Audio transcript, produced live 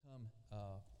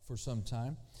for some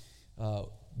time.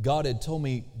 God had told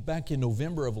me back in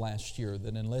November of last year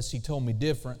that unless He told me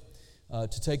different,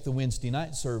 to take the Wednesday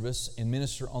night service and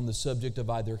minister on the subject of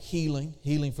either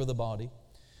healing for the body,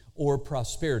 or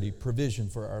prosperity, provision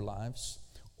for our lives,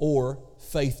 or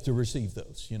faith to receive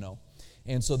those,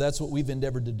 And so that's what we've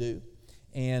endeavored to do,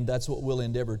 and that's what we'll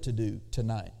endeavor to do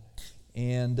tonight.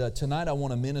 And tonight I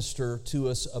want to minister to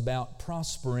us about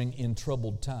prospering in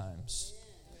troubled times.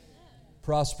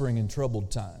 Prospering in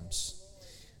troubled times.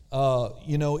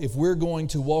 If we're going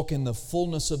to walk in the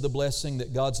fullness of the blessing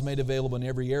that God's made available in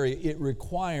every area, it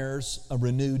requires a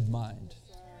renewed mind.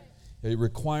 It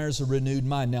requires a renewed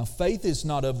mind. Now, faith is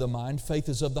not of the mind. Faith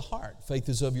is of the heart. Faith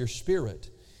is of your spirit.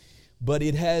 But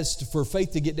for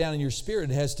faith to get down in your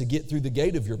spirit, it has to get through the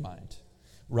gate of your mind,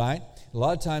 right? A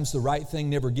lot of times the right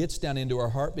thing never gets down into our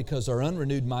heart because our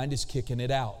unrenewed mind is kicking it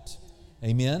out.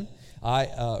 Amen?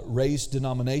 I raised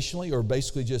denominationally, or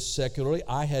basically just secularly.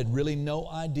 I had really no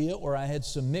idea, or I had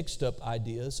some mixed up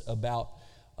ideas about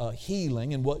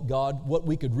healing and what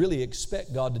we could really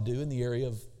expect God to do in the area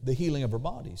of the healing of our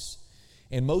bodies.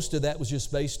 And most of that was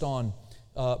just based on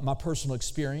my personal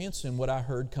experience and what I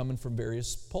heard coming from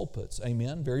various pulpits.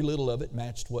 Amen. Very little of it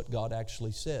matched what God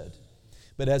actually said.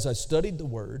 But as I studied the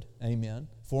Word, amen,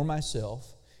 for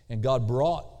myself, and God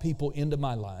brought people into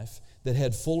my life that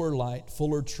had fuller light,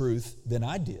 fuller truth than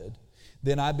I did,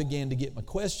 then I began to get my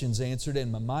questions answered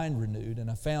and my mind renewed, and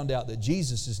I found out that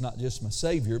Jesus is not just my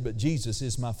Savior, but Jesus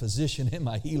is my physician and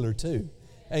my healer too.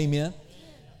 Amen.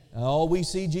 All we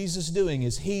see Jesus doing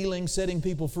is healing, setting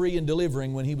people free, and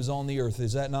delivering when He was on the earth.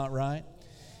 Is that not right?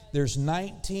 There's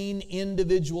 19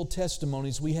 individual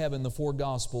testimonies we have in the four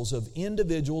Gospels of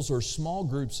individuals or small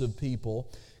groups of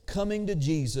people coming to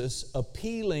Jesus,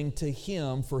 appealing to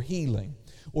Him for healing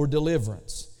or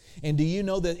deliverance. And do you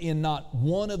know that in not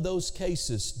one of those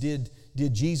cases did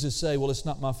Jesus say, well, it's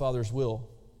not my Father's will?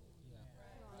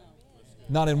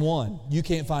 Not in one. You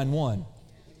can't find one.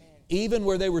 Even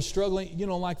where they were struggling,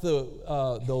 like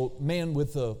the man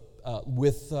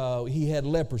he had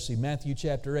leprosy, Matthew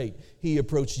chapter 8. He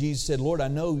approached Jesus and said, Lord, I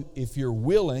know if you're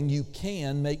willing, you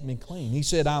can make me clean. He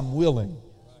said, I'm willing.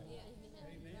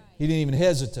 He didn't even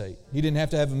hesitate. He didn't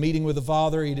have to have a meeting with the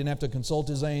Father. He didn't have to consult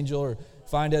his angel or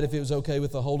find out if it was okay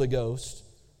with the Holy Ghost.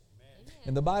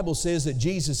 And the Bible says that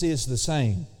Jesus is the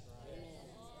same.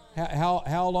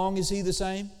 How long is He the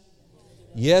same?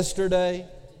 Yesterday,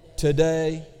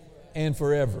 today, and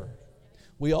forever.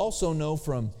 We also know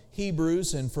from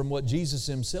Hebrews and from what Jesus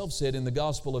Himself said in the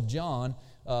Gospel of John,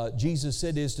 Jesus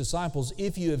said to His disciples,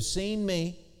 if you have seen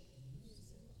me,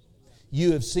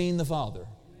 you have seen the Father.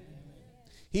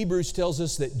 Hebrews tells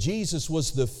us that Jesus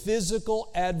was the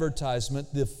physical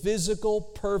advertisement, the physical,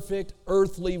 perfect,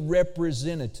 earthly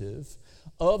representative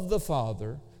of the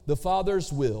Father, the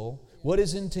Father's will, what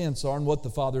His intents are, and what the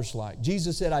Father's like.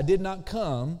 Jesus said, I did not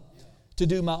come to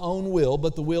do my own will,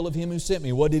 but the will of Him who sent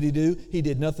me. What did He do? He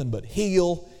did nothing but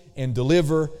heal and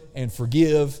deliver and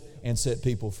forgive and set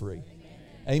people free.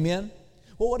 Amen?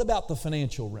 Well, what about the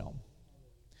financial realm?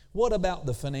 What about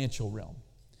the financial realm?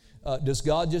 Does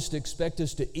God just expect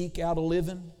us to eke out a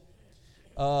living?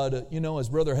 As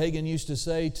Brother Hagin used to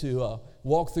say, to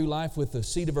walk through life with the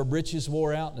seat of our britches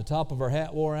wore out and the top of our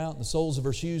hat wore out and the soles of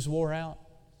our shoes wore out.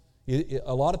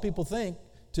 A lot of people think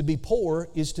to be poor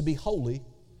is to be holy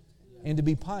and to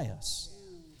be pious.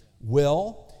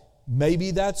 Well,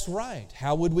 maybe that's right.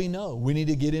 How would we know? We need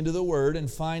to get into the Word and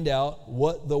find out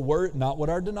what the Word, not what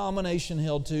our denomination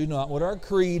held to, not what our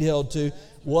creed held to.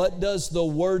 What does the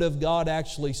Word of God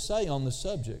actually say on the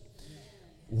subject?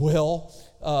 Well,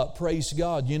 praise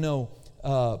God.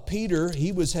 Peter,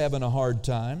 he was having a hard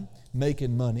time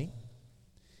making money,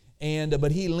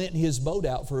 but he lent his boat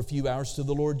out for a few hours to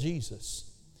the Lord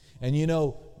Jesus. And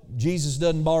Jesus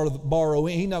doesn't borrow.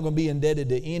 He's not going to be indebted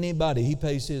to anybody. He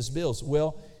pays his bills.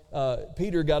 Well,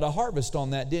 Peter got a harvest on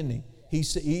that, didn't he?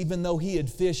 Even though he had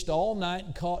fished all night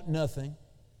and caught nothing,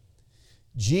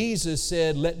 Jesus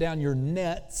said, let down your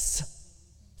nets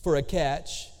for a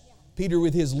catch. Peter,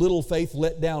 with his little faith,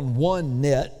 let down one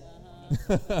net.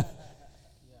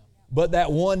 But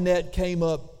that one net came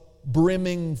up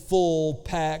brimming, full,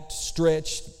 packed,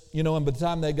 stretched, and by the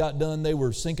time they got done, they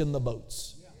were sinking the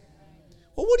boats.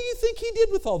 Well, what do you think he did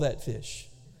with all that fish?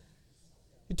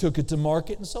 He took it to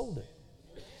market and sold it.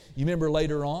 You remember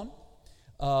later on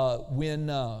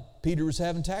when Peter was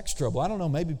having tax trouble. I don't know,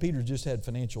 maybe Peter just had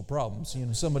financial problems.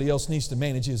 Somebody else needs to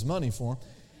manage his money for him.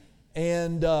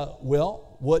 And,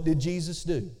 what did Jesus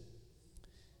do?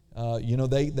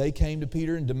 They came to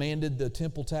Peter and demanded the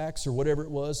temple tax or whatever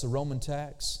it was, the Roman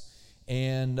tax.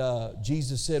 And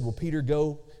Jesus said, well, Peter,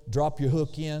 go drop your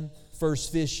hook in,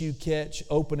 First fish you catch,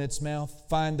 open its mouth,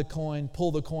 find the coin, pull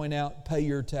the coin out, pay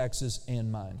your taxes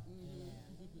and mine.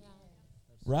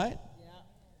 Right?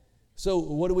 So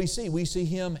what do we see? We see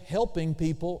Him helping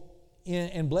people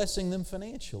and blessing them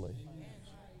financially.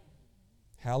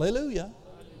 Hallelujah.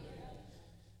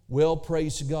 Well,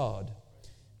 praise God.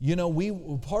 You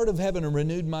know, part of having a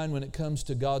renewed mind when it comes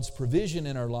to God's provision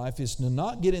in our life is to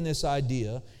not get in this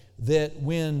idea that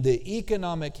when the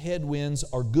economic headwinds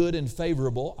are good and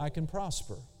favorable, I can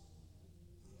prosper.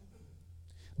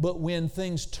 But when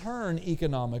things turn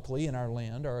economically in our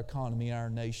land, our economy, our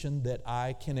nation, that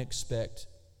I can expect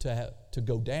to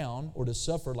go down or to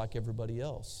suffer like everybody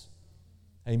else.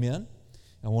 Amen?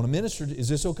 I want to minister. Is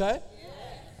this okay? Yes.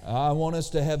 I want us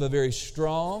to have a very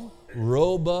strong,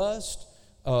 robust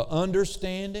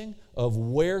understanding of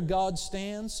where God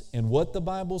stands and what the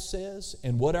Bible says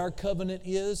and what our covenant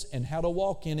is and how to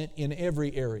walk in it in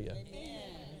every area. Amen.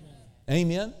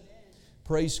 Amen.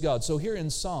 Praise God. So here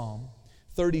in Psalm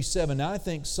 37, now I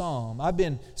think I've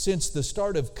been, since the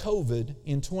start of COVID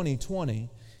in 2020,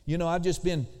 you know, I've just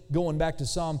been going back to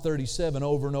Psalm 37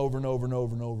 over and over and over and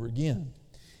over and over again.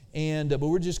 But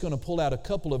we're just going to pull out a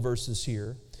couple of verses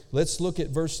here. Let's look at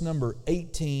verse number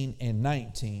 18 and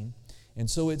 19. And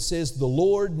so it says, the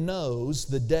Lord knows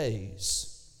the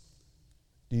days.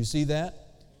 Do you see that?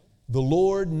 The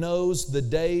Lord knows the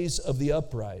days of the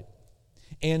upright,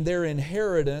 and their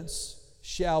inheritance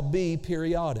shall be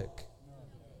periodic,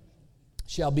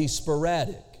 shall be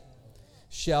sporadic,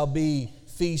 shall be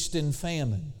feast and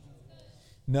famine.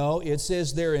 No, it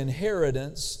says their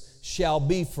inheritance shall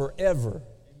be forever.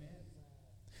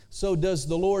 So does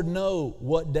the Lord know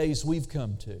what days we've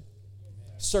come to?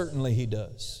 Certainly He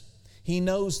does. He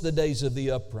knows the days of the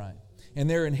upright, and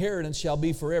their inheritance shall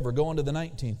be forever. Go on to the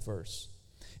 19th verse.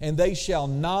 And they shall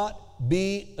not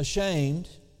be ashamed,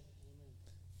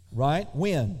 right?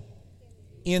 When?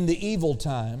 In the evil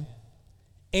time,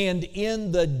 and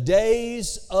in the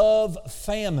days of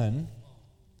famine,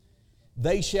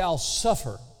 they shall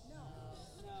suffer.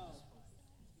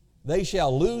 They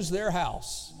shall lose their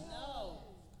house.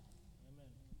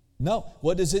 No.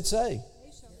 What does it say?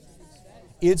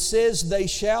 It says they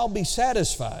shall be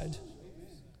satisfied.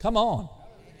 Come on.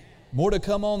 More to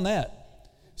come on that.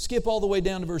 Skip all the way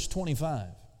down to verse 25.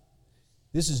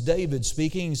 This is David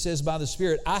speaking. He says, by the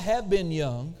Spirit, I have been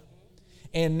young,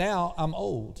 and now I'm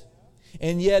old.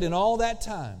 And yet in all that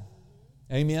time,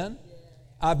 amen,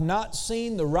 I've not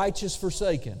seen the righteous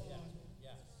forsaken,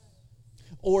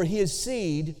 or his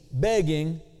seed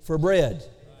begging for bread.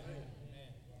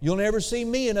 You'll never see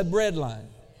me in a bread line.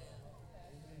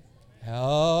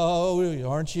 Oh,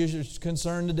 aren't you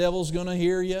concerned the devil's going to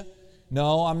hear you?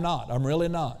 No, I'm not. I'm really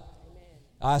not.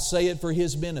 I say it for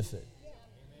His benefit.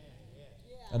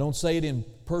 I don't say it in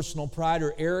personal pride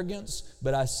or arrogance,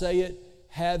 but I say it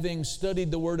having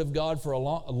studied the Word of God for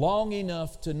long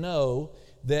enough to know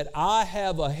that I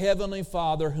have a Heavenly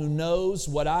Father who knows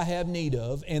what I have need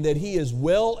of, and that He is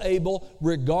well able,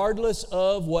 regardless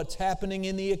of what's happening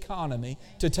in the economy,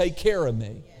 to take care of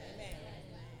me.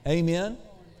 Amen?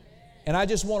 And I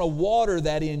just want to water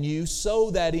that in you,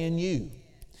 sow that in you.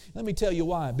 Let me tell you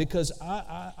why. Because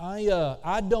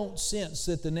I don't sense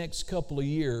that the next couple of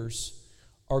years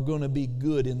are going to be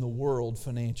good in the world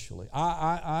financially.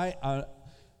 I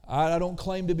don't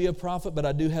claim to be a prophet, but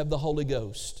I do have the Holy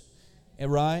Ghost.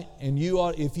 Right? And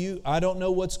I don't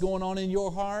know what's going on in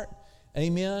your heart.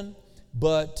 Amen.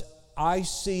 But I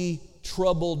see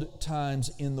troubled times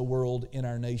in the world, in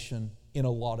our nation, in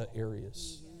a lot of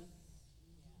areas.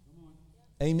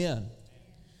 Amen.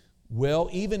 Well,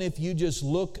 even if you just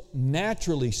look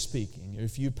naturally speaking,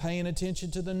 if you're paying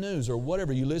attention to the news or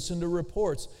whatever, you listen to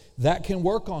reports, that can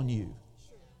work on you.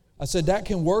 I said that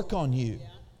can work on you.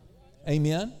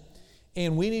 Amen.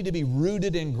 And we need to be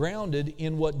rooted and grounded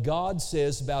in what God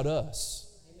says about us.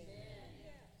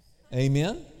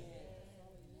 Amen.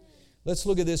 Let's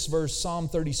look at this verse, Psalm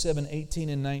 37, 18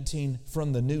 and 19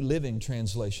 from the New Living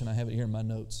Translation. I have it here in my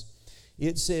notes.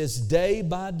 It says, day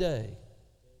by day,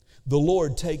 the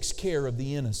Lord takes care of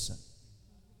the innocent,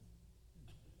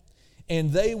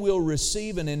 and they will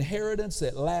receive an inheritance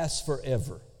that lasts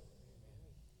forever.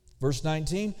 Verse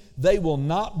 19, they will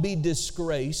not be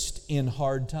disgraced in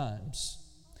hard times.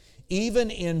 Even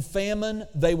in famine,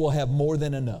 they will have more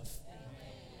than enough.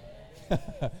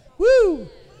 Woo!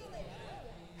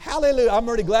 Hallelujah. I'm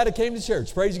already glad I came to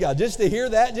church. Praise God. Just to hear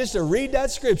that, just to read that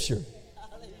scripture.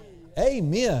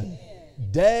 Amen.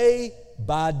 Day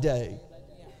by day.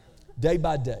 Day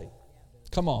by day.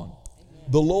 Come on.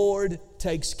 The Lord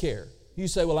takes care. You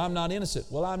say, well, I'm not innocent.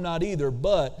 Well, I'm not either,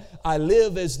 but I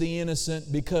live as the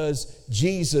innocent because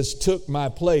Jesus took my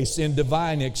place in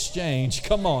divine exchange.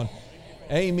 Come on.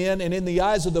 Amen. And in the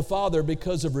eyes of the Father,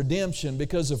 because of redemption,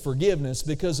 because of forgiveness,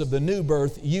 because of the new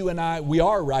birth, you and I, we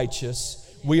are righteous.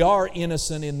 We are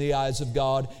innocent in the eyes of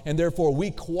God, and therefore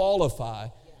we qualify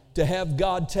to have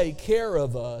God take care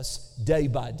of us day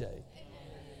by day.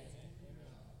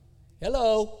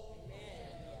 Hello.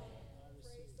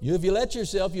 If you let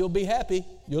yourself, you'll be happy.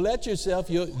 You'll let yourself.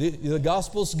 The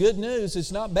gospel's good news.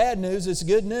 It's not bad news. It's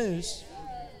good news.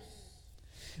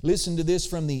 Listen to this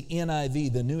from the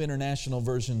NIV. The New International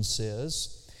Version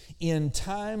says, in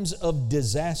times of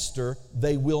disaster,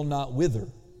 they will not wither.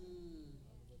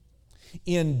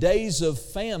 In days of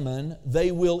famine,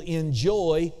 they will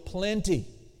enjoy plenty.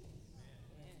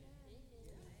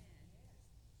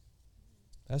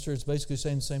 Pastor, it's basically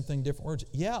saying the same thing, different words.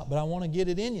 Yeah, but I want to get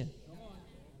it in you.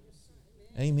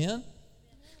 Amen.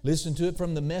 Listen to it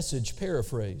from the Message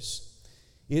paraphrase.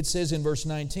 It says in verse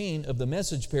 19 of the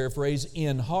Message paraphrase,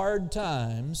 in hard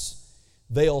times,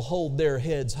 they'll hold their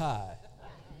heads high.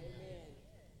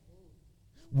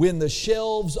 When the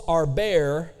shelves are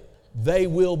bare, they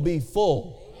will be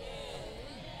full.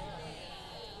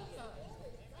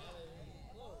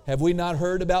 Have we not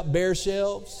heard about bare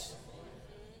shelves?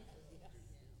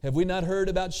 Have we not heard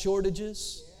about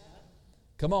shortages?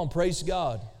 Come on, praise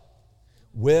God.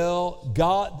 Well,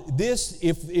 God,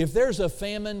 if there's a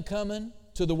famine coming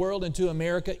to the world and to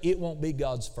America, it won't be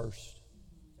God's first.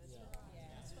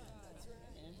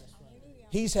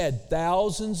 He's had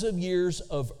thousands of years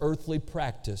of earthly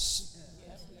practice,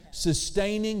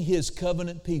 sustaining His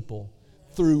covenant people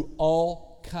through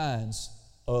all kinds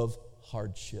of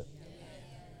hardship.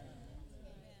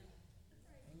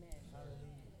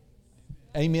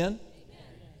 Amen?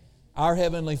 Our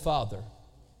Heavenly Father.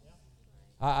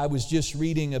 I was just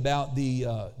reading about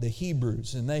the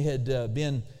Hebrews, and they had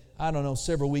been,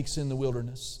 several weeks in the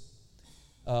wilderness,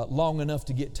 long enough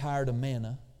to get tired of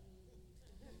manna.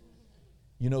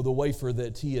 You know, the wafer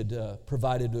that He had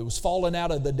provided, it was falling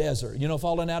out of the desert,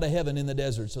 falling out of heaven in the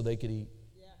desert so they could eat.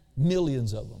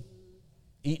 Millions of them,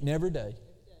 eating every day.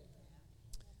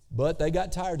 But they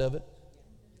got tired of it,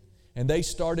 and they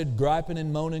started griping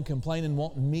and moaning, complaining,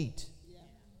 wanting meat,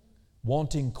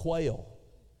 wanting quail.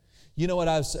 You know what,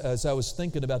 as I was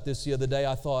thinking about this the other day,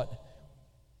 I thought,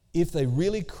 if they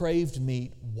really craved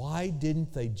meat, why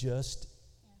didn't they just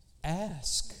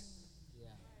ask?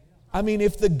 I mean,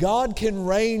 if the God can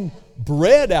rain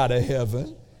bread out of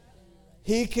heaven,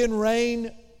 He can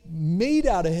rain meat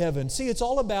out of heaven. See, it's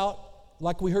all about,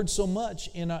 like we heard so much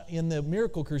in the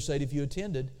Miracle Crusade, if you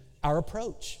attended, our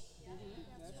approach.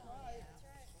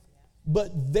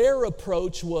 But their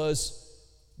approach was,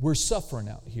 we're suffering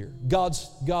out here.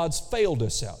 God's failed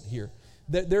us out here.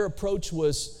 Their approach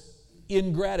was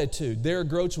ingratitude. Their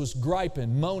approach was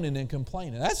griping, moaning, and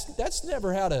complaining. That's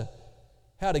never how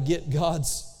to get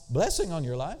God's blessing on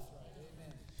your life.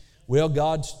 Well,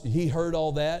 God, He heard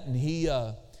all that, and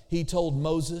He told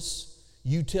Moses,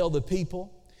 you tell the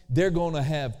people, they're going to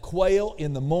have quail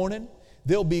in the morning.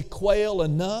 There'll be quail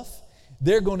enough.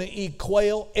 They're going to eat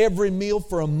quail every meal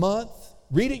for a month.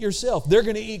 Read it yourself. They're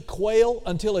going to eat quail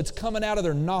until it's coming out of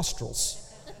their nostrils.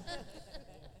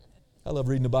 I love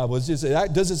reading the Bible. Does it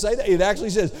say that? It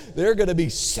actually says they're going to be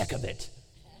sick of it.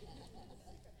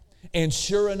 And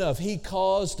sure enough, He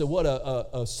caused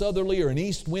a southerly or an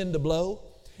east wind to blow,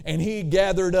 and He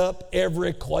gathered up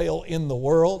every quail in the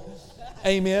world,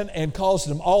 amen, and caused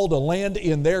them all to land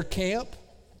in their camp.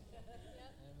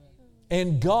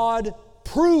 And God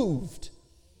proved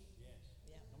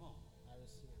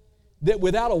that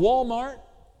without a Walmart,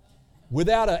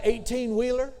 without an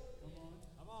 18-wheeler,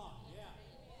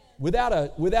 without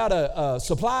a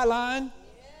supply line,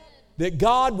 that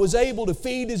God was able to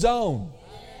feed His own.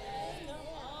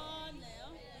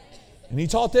 And He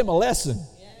taught them a lesson.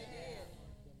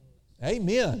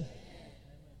 Amen.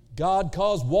 God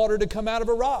caused water to come out of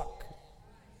a rock.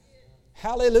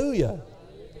 Hallelujah.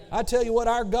 I tell you what,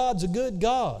 our God's a good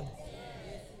God.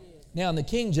 Now in the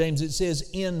King James it says,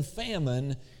 in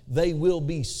famine they will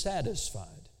be satisfied.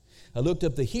 I looked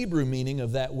up the Hebrew meaning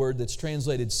of that word that's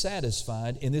translated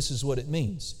satisfied, and this is what it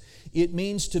means. It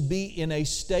means to be in a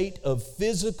state of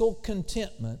physical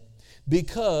contentment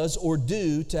because or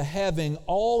due to having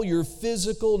all your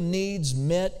physical needs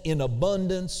met in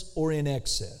abundance or in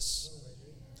excess.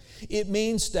 It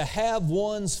means to have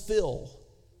one's fill.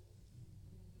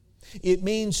 It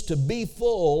means to be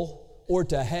full or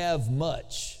to have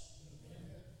much.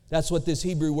 That's what this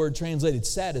Hebrew word translated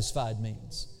satisfied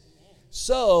means.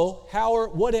 So,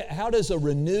 how does a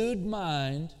renewed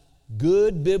mind,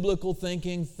 good biblical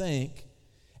thinking, think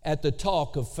at the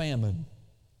talk of famine.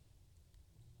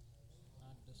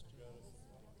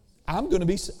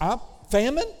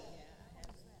 Famine?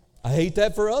 I hate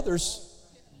that for others.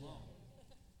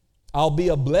 I'll be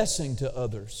a blessing to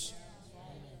others.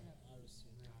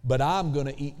 But I'm going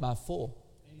to eat my full.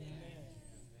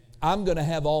 I'm going to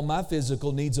have all my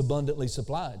physical needs abundantly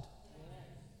supplied.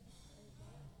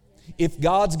 If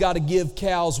God's got to give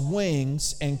cows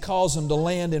wings and cause them to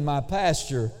land in my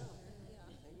pasture,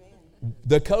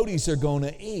 the Codys are going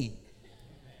to eat.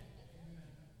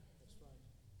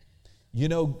 You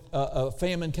know, a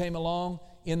famine came along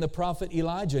in the prophet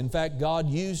Elijah. In fact, God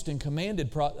used and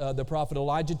commanded the prophet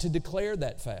Elijah to declare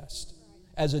that fast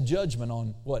as a judgment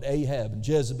on Ahab and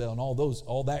Jezebel and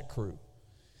all that crew.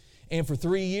 And for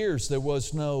 3 years there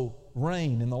was no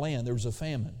rain in the land. There was a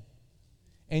famine.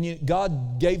 And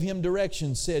God gave him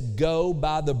direction, said, go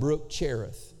by the brook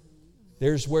Cherith.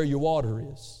 There's where your water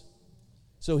is.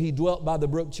 So he dwelt by the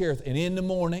brook Cherith. And in the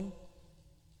morning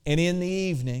and in the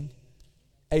evening,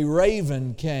 a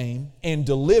raven came and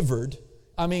delivered.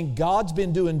 I mean, God's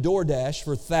been doing DoorDash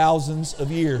for thousands of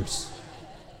years.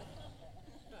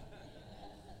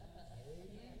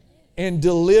 And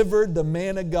delivered the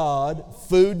man of God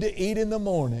food to eat in the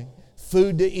morning,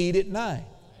 food to eat at night.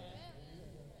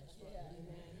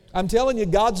 I'm telling you,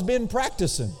 God's been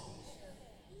practicing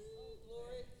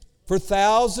for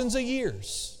thousands of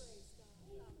years.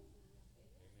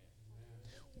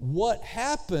 What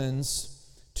happens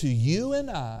to you and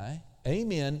I,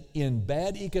 amen, in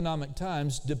bad economic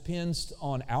times depends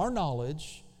on our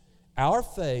knowledge, our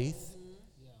faith,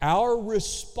 our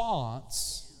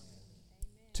response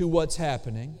to what's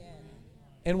happening,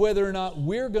 and whether or not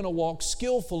we're going to walk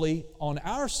skillfully on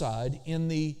our side in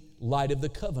the light of the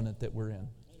covenant that we're in.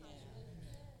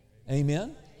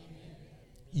 Amen?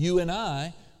 You and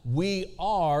I, we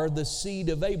are the seed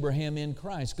of Abraham in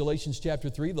Christ. Galatians chapter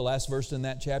 3, the last verse in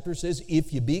that chapter says,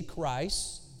 if you be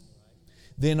Christ,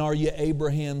 then are you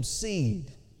Abraham's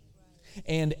seed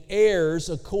and heirs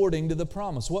according to the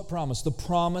promise. What promise? The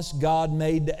promise God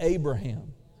made to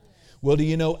Abraham. Well, do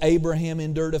you know Abraham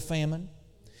endured a famine?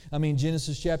 I mean,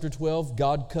 Genesis chapter 12,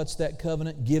 God cuts that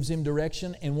covenant, gives him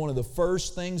direction, and one of the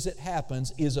first things that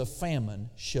happens is a famine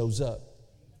shows up.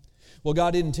 Well,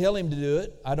 God didn't tell him to do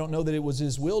it. I don't know that it was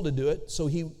His will to do it. So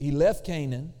he left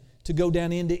Canaan to go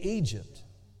down into Egypt.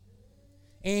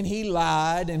 And he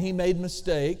lied and he made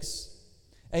mistakes.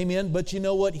 Amen. But you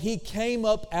know what? He came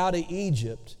up out of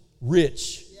Egypt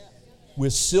rich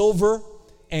with silver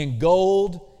and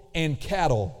gold and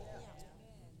cattle,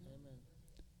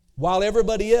 while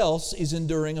everybody else is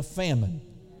enduring a famine.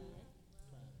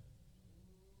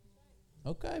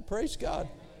 Okay, praise God.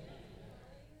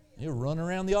 You're running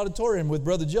around the auditorium with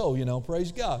Brother Joe,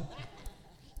 praise God.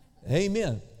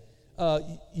 Amen.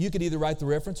 You could either write the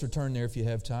reference or turn there if you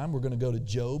have time. We're going to go to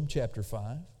Job chapter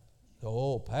 5.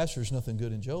 Oh, Pastor, there's nothing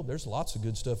good in Job. There's lots of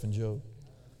good stuff in Job.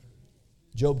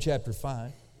 Job chapter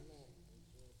 5.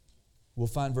 We'll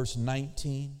find verse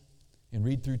 19 and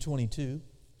read through 22.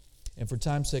 And for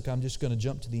time's sake, I'm just going to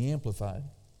jump to the Amplified.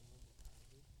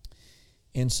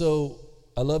 And so,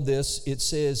 I love this. It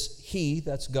says, He,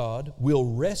 that's God,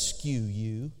 will rescue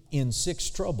you in 6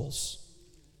 troubles.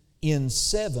 In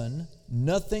 7,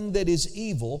 nothing that is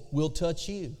evil will touch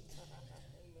you.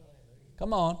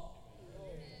 Come on.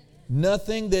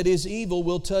 Nothing that is evil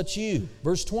will touch you.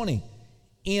 Verse 20,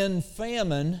 in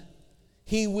famine,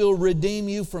 He will redeem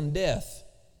you from death,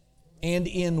 and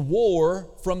in war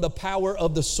from the power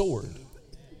of the sword.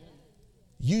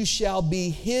 You shall be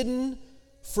hidden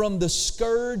from the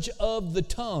scourge of the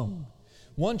tongue.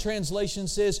 One translation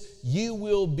says, you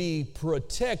will be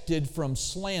protected from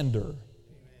slander.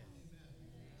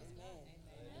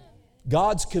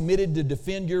 God's committed to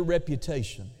defend your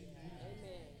reputation.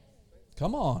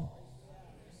 Come on.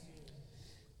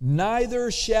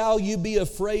 Neither shall you be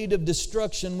afraid of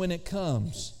destruction when it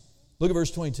comes. Look at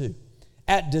verse 22.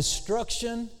 At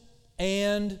destruction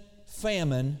and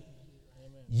famine,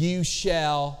 you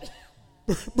shall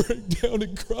break down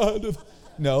and cry.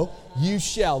 No, you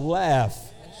shall laugh.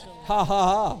 Ha, ha,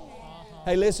 ha.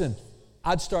 Hey, listen,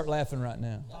 I'd start laughing right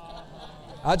now.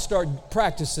 I'd start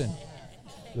practicing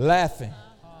laughing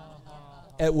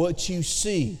at what you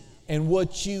see and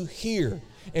what you hear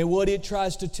and what it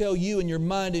tries to tell you in your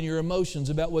mind and your emotions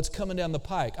about what's coming down the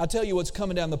pike. I'll tell you what's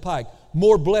coming down the pike.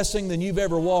 More blessing than you've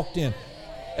ever walked in.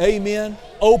 Amen.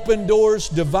 Open doors,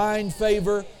 divine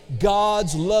favor,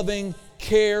 God's loving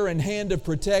care and hand of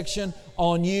protection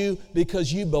on you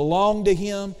because you belong to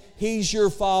Him. He's your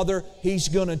Father. He's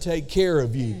going to take care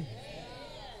of you.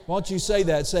 Why don't you say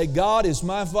that? Say, God is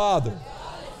my Father,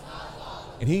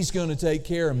 and He's going to take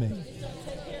care of me.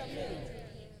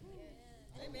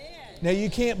 Now you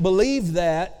can't believe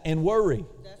that and worry.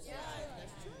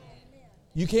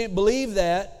 You can't believe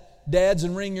that, dads,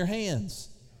 and wring your hands.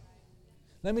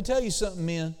 Let me tell you something,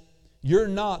 men. You're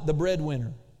not the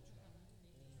breadwinner.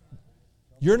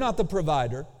 You're not the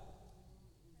provider.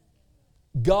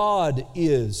 God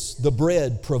is the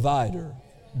bread provider.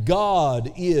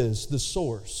 God is the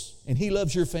source. And He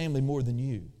loves your family more than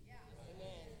you.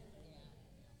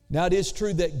 Now it is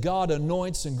true that God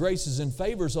anoints and graces and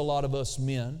favors a lot of us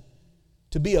men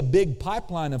to be a big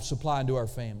pipeline of supply into our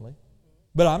family.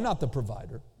 But I'm not the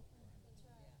provider.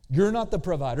 You're not the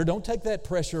provider. Don't take that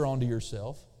pressure onto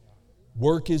yourself.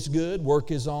 Work is good.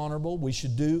 Work is honorable. We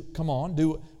should do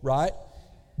it right.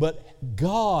 But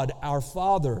God, our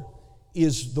Father,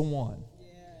 is the one.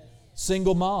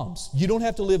 Single moms. You don't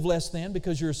have to live less than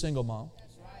because you're a single mom.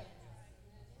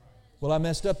 Well, I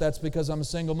messed up. That's because I'm a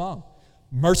single mom.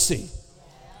 Mercy.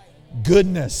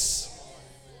 Goodness.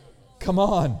 Come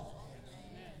on.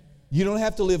 You don't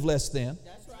have to live less than.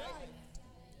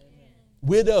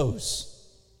 Widows.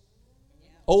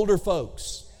 Older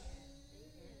folks.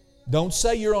 Don't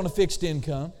say you're on a fixed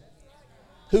income.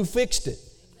 Who fixed it?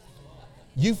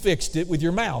 You fixed it with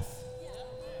your mouth.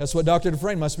 That's what Dr.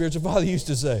 Dufresne, my spiritual father, used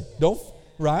to say. Don't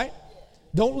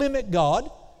limit God.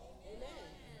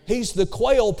 He's the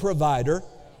quail provider.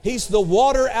 He's the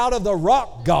water out of the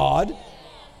rock God.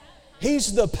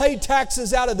 He's the pay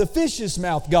taxes out of the fish's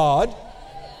mouth God.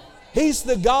 He's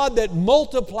the God that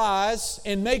multiplies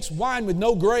and makes wine with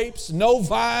no grapes, no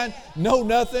vine, no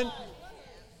nothing.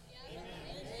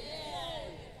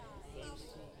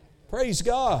 Praise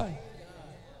God.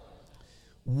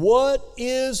 What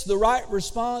is the right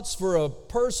response for a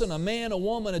person, a man, a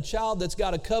woman, a child that's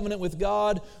got a covenant with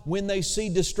God when they see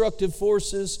destructive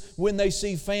forces, when they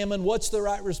see famine? What's the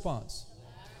right response?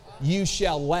 You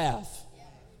shall laugh.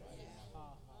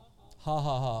 Ha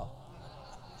ha ha.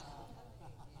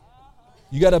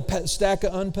 You got a stack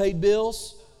of unpaid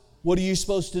bills? What are you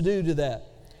supposed to do to that?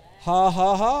 Ha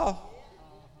ha ha.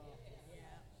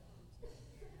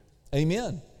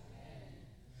 Amen.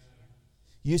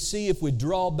 You see, if we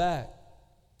draw back,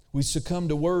 we succumb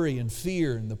to worry and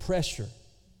fear and the pressure,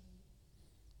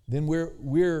 then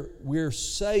we're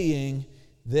saying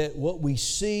that what we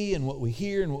see and what we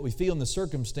hear and what we feel in the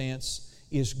circumstance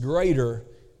is greater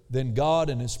than God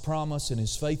and His promise and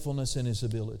His faithfulness and His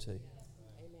ability.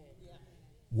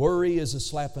 Worry is a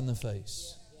slap in the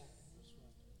face.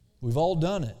 We've all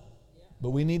done it, but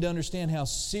we need to understand how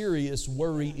serious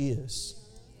worry is.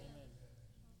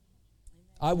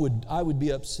 I would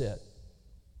be upset.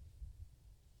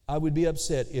 I would be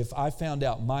upset if I found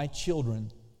out my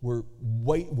children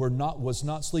was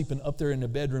not sleeping up there in their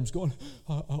bedrooms going,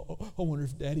 I wonder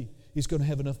if Daddy is going to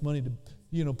have enough money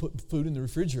to put food in the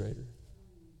refrigerator.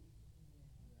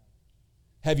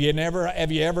 Have you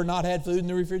ever not had food in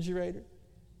the refrigerator?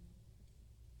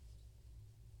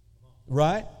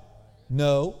 Right?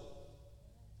 No.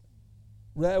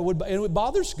 And it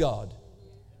bothers God.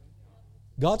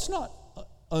 God's not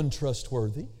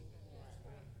untrustworthy.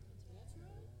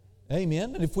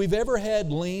 Amen. And if we've ever had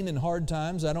lean and hard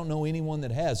times, I don't know anyone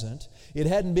that hasn't. It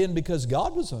hadn't been because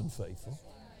God was unfaithful.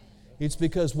 It's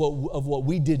because of what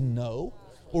we didn't know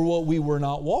or what we were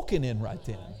not walking in right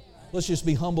then. Let's just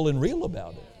be humble and real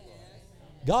about it.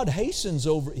 God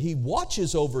He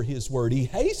watches over His Word. He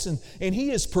hastens, and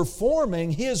He is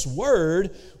performing His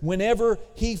Word whenever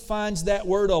He finds that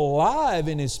Word alive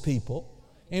in His people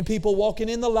and people walking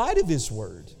in the light of His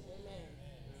Word.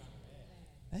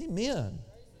 Amen.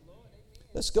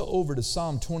 Let's go over to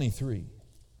Psalm 23.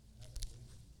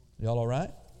 Y'all all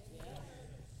right?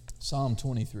 Psalm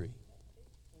 23.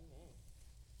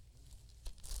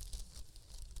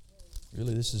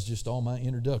 Really, this is just all my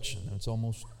introduction. It's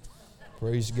almost...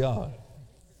 Praise God.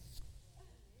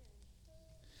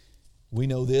 We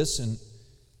know this, and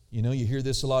you hear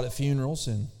this a lot at funerals,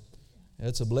 and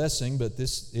that's a blessing, but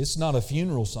it's not a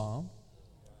funeral psalm.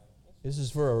 This is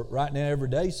for a right now,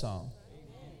 everyday psalm.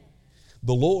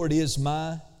 The Lord is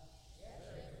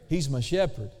He's my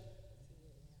shepherd.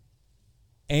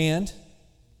 And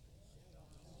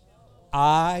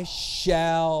I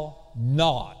shall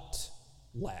not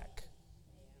lack.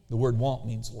 The word want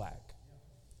means lack.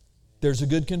 There's a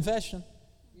good confession.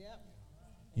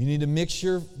 You need to mix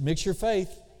your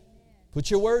faith. Put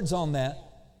your words on that.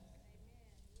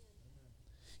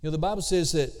 The Bible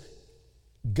says that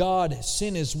God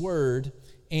sent His Word,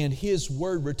 and His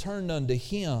Word returned unto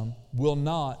Him will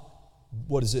not,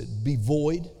 be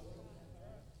void?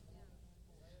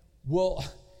 Well,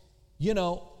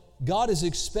 God is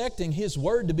expecting His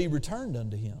Word to be returned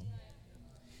unto Him.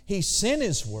 He sent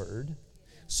His Word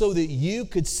so that you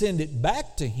could send it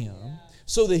back to Him,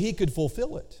 so that He could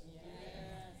fulfill it.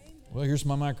 Well, here's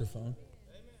my microphone.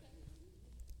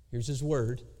 Here's His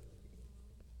Word.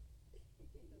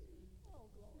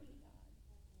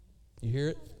 You hear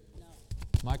it?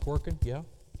 Mic working? Yeah.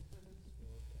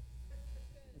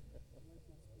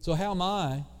 So how am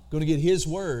I going to get His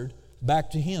Word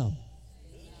back to Him?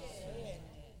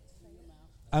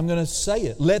 I'm going to say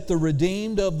it. Let the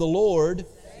redeemed of the Lord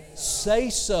say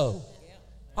so.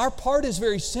 Our part is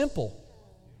very simple.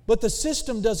 But the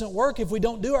system doesn't work if we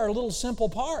don't do our little simple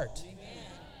part.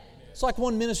 It's like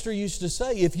one minister used to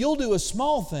say, if you'll do a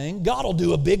small thing, God will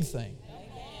do a big thing.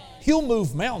 He'll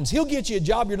move mountains. He'll get you a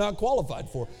job you're not qualified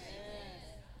for.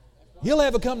 He'll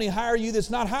have a company hire you that's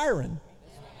not hiring.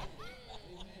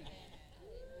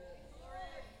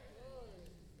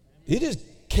 He just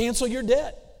cancel your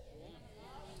debt.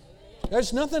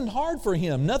 There's nothing hard for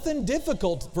Him, nothing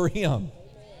difficult for Him.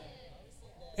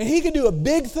 And He can do a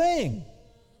big thing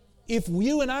if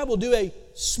you and I will do a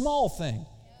small thing.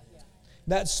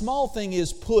 That small thing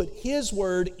is put His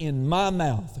Word in my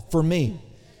mouth for me.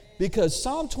 Because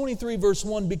Psalm 23 verse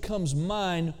 1 becomes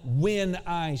mine when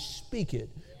I speak it,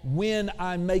 when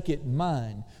I make it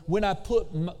mine. When I put,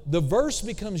 the verse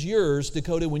becomes yours,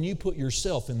 Dakota, when you put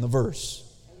yourself in the verse.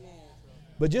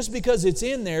 But just because it's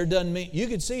in there doesn't mean, you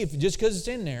can see if just because it's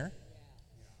in there,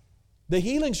 the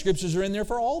healing scriptures are in there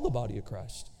for all the body of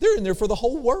Christ. They're in there for the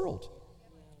whole world.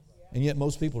 And yet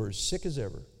most people are as sick as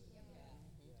ever.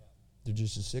 They're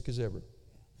just as sick as ever.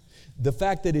 The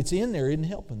fact that it's in there isn't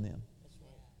helping them.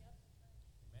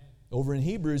 Over in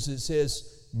Hebrews it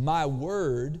says, my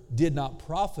word did not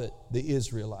profit the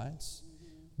Israelites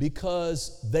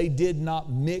because they did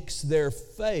not mix their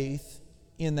faith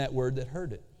in that word that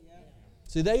heard it.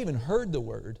 See, they even heard the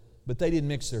word, but they didn't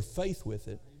mix their faith with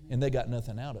it, and they got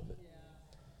nothing out of it.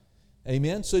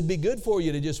 Amen? So it'd be good for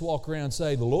you to just walk around and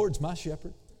say, the Lord's my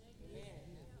shepherd.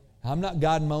 I'm not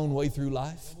guiding my own way through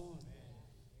life.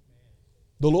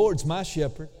 The Lord's my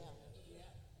shepherd.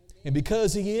 And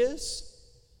because He is,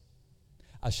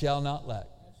 I shall not lack.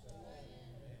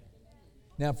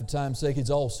 Now, for time's sake, it's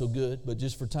all so good, but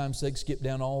just for time's sake, skip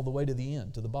down all the way to the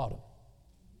end, to the bottom.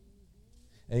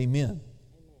 Amen.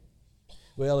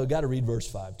 Well, I've got to read verse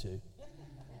 5 too.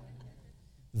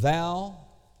 Thou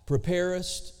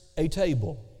preparest a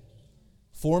table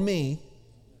for me.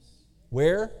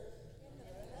 Where?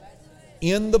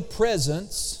 In the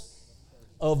presence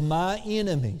of my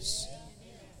enemies.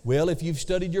 Well, if you've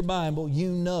studied your Bible, you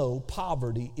know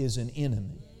poverty is an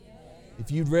enemy.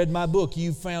 If you've read my book,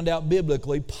 you've found out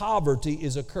biblically poverty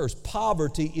is a curse.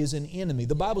 Poverty is an enemy.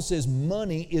 The Bible says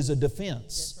money is a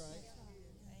defense.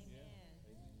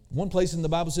 One place in the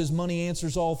Bible says money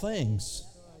answers all things.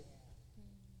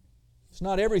 It's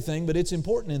not everything, but it's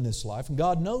important in this life, and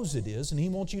God knows it is, and He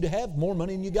wants you to have more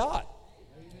money than you got.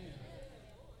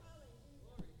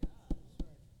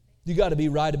 You got to be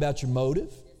right about your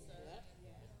motive.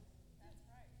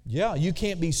 Yeah, you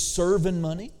can't be serving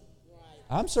money.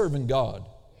 I'm serving God.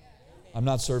 I'm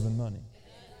not serving money.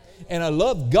 And I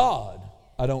love God.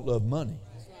 I don't love money.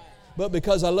 But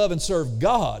because I love and serve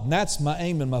God, and that's my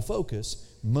aim and my focus,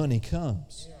 money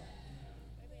comes.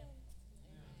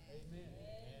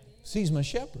 See, He's my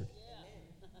shepherd.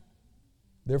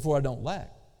 Therefore, I don't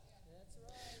lack.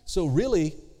 So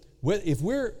really, if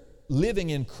we're living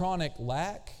in chronic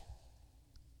lack,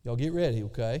 y'all get ready,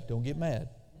 okay? Don't get mad.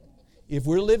 If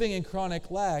we're living in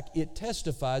chronic lack, it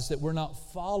testifies that we're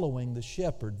not following the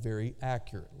shepherd very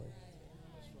accurately.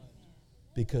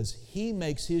 Because He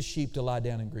makes His sheep to lie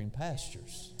down in green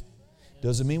pastures.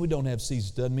 Doesn't mean we don't have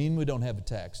seasons. Doesn't mean we don't have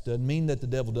attacks. Doesn't mean that the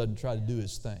devil doesn't try to do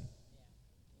his thing.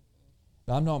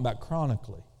 But I'm talking about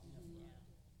chronically.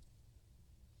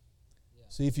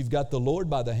 See, if you've got the Lord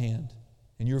by the hand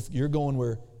and you're going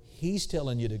where He's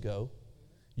telling you to go,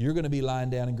 you're going to be lying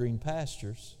down in green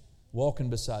pastures, walking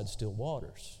beside still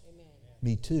waters. Amen.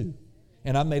 Me too.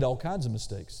 And I made all kinds of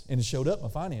mistakes. And it showed up in my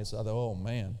finances. I thought, oh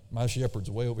man, my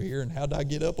shepherd's way over here, and how did I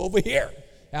get up over here?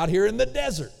 Out here in the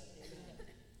desert.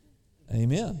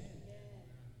 Amen.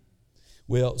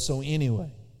 Well, so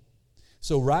anyway.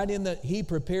 So right in that, He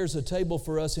prepares a table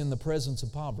for us in the presence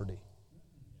of poverty.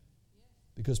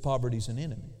 Because poverty's an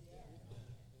enemy.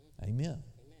 Amen.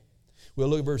 Well,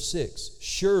 look at verse 6.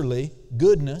 Surely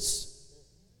goodness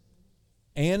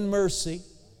and mercy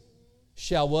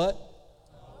shall what?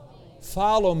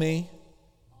 Follow me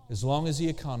as long as the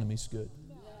economy's good.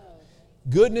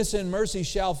 Goodness and mercy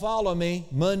shall follow me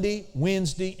Monday,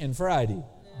 Wednesday, and Friday.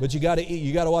 But you got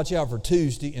to watch out for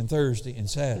Tuesday and Thursday and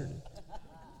Saturday.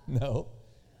 No.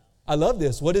 I love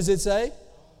this. What does it say?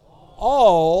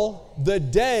 All the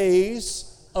days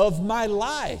of my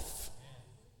life.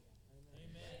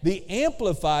 The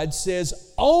Amplified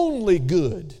says only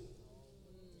good.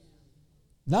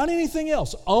 Not anything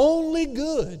else. Only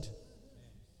good.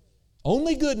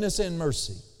 Only goodness and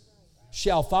mercy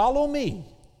shall follow me.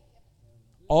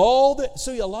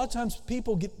 So a lot of times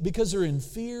people get, because they're in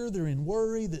fear, they're in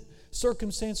worry, that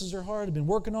circumstances are hard, have been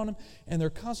working on them, and they're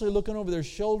constantly looking over their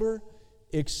shoulder,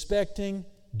 expecting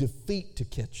defeat to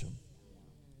catch them.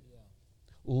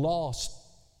 Loss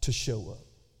to show up.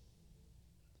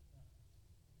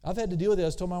 I've had to deal with it. I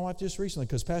was told my wife just recently,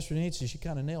 because Pastor Nancy, she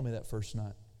kind of nailed me that first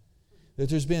night. That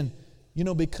there's been,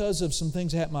 because of some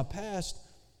things that happened in my past,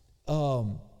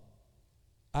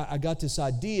 I got this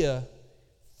idea,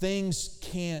 things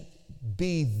can't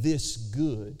be this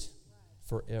good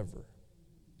forever.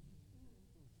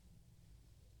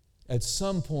 At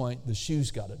some point, the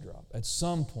shoe's got to drop. At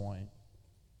some point.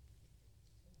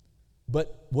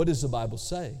 But what does the Bible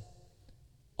say?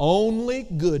 Only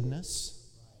goodness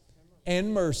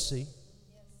and mercy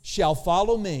shall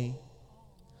follow me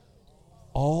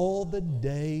all the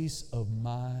days of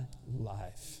my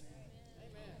life.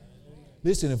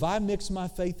 Listen, if I mix my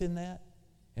faith in that,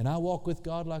 and I walk with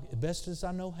God like the best as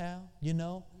I know how,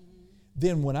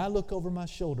 then when I look over my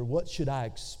shoulder, what should I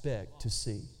expect to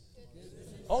see?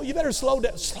 Oh, you better slow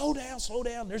down. Slow down, slow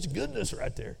down. There's goodness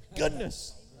right there.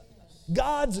 Goodness.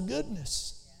 God's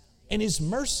goodness and His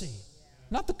mercy.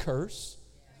 Not the curse.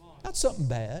 Not something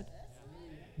bad.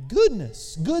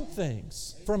 Goodness. Good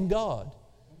things from God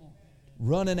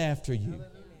running after you.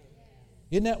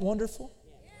 Isn't that wonderful?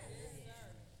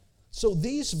 So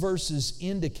these verses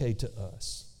indicate to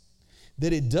us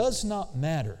that it does not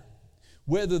matter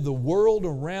whether the world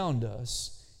around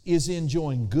us is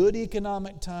enjoying good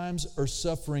economic times or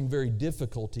suffering very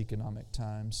difficult economic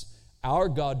times. Our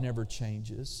God never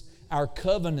changes. Our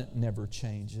covenant never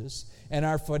changes. And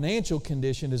our financial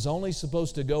condition is only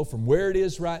supposed to go from where it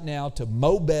is right now to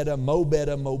mo better, mo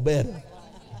better, mo better.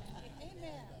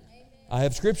 I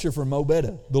have scripture for mo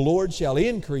better. The Lord shall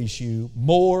increase you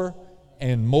more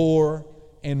and more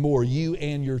and more, you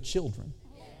and your children.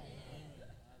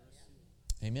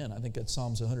 Amen. I think that's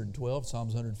Psalms 112,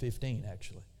 Psalms 115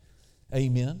 actually.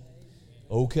 Amen.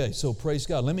 Okay, so praise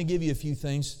God. Let me give you a few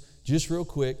things just real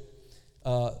quick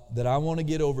that I want to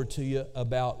get over to you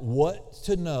about what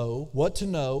to know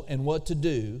and what to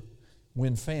do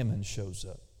when famine shows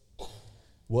up.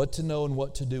 What to know and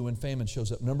what to do when famine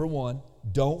shows up. Number one,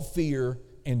 don't fear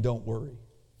and don't worry.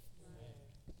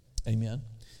 Amen.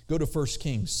 Go to 1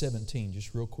 Kings 17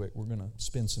 just real quick. We're going to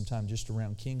spend some time just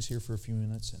around Kings here for a few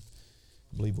minutes, and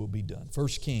I believe we'll be done. 1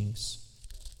 Kings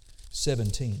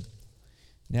 17.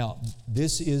 Now,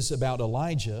 this is about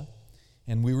Elijah,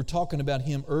 and we were talking about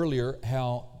him earlier,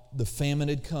 how the famine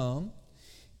had come,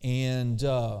 and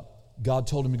God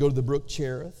told him to go to the brook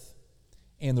Cherith,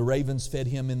 and the ravens fed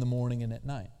him in the morning and at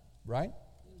night, right?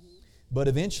 Mm-hmm. But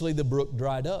eventually the brook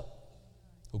dried up,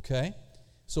 okay?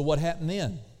 So what happened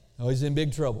then? Oh, he's in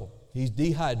big trouble. He's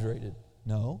dehydrated.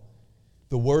 No.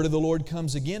 The word of the Lord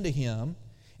comes again to him,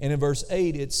 and in verse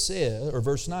 8 it says, or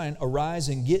verse 9, arise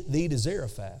and get thee to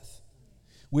Zarephath,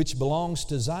 which belongs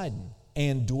to Zidon,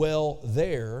 and dwell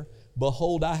there.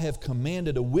 Behold, I have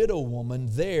commanded a widow woman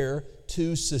there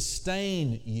to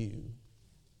sustain you.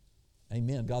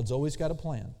 Amen. God's always got a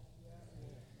plan.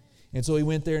 And so he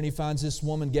went there and he finds this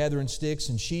woman gathering sticks,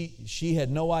 and she had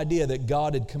no idea that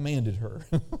God had commanded her.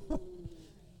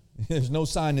 There's no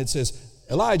sign that says,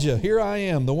 Elijah, here I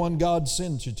am, the one God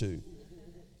sent you to.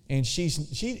 And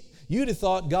you'd have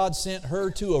thought God sent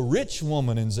her to a rich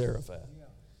woman in Zarephath.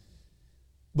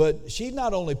 But she's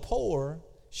not only poor,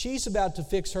 she's about to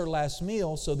fix her last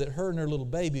meal so that her and her little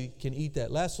baby can eat that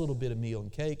last little bit of meal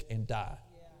and cake and die.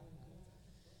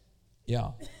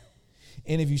 Yeah.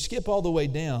 And if you skip all the way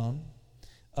down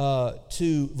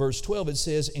to verse 12, it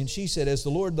says, and she said, as the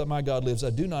Lord my God lives, I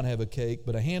do not have a cake,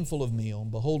 but a handful of meal.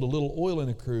 And behold, a little oil in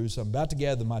a cruse. I'm about to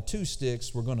gather my 2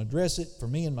 sticks. We're going to dress it for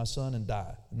me and my son and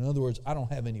die. In other words, I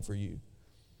don't have any for you.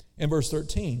 In verse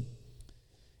 13,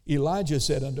 Elijah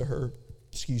said unto her,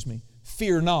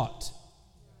 fear not.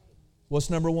 What's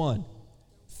number 1?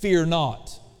 Fear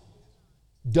not.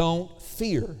 Don't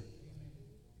fear.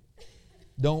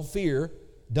 Don't fear.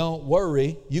 Don't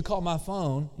worry. You call my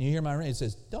phone, you hear my ring, it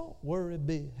says, don't worry,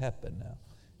 be happy now.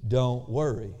 Don't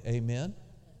worry. Amen?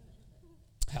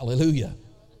 Hallelujah.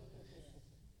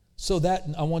 So that,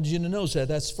 I wanted you to notice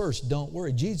that's first, don't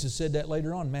worry. Jesus said that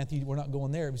later on. Matthew, we're not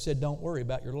going there. He said, don't worry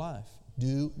about your life.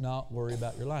 Do not worry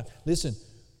about your life. Listen,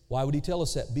 why would he tell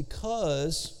us that?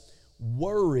 Because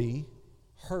worry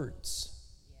hurts.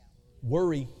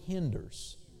 Worry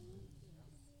hinders.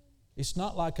 It's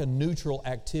not like a neutral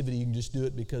activity. You can just do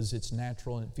it because it's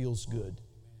natural and it feels good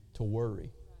to worry.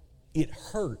 It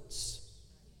hurts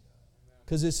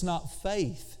because it's not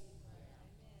faith.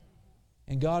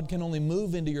 And God can only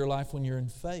move into your life when you're in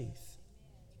faith.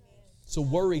 So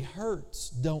worry hurts.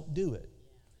 Don't do it.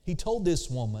 He told this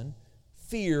woman,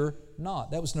 fear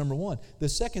not. That was number one. The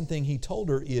second thing he told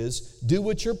her is, do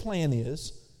what your plan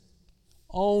is.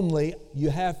 Only you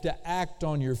have to act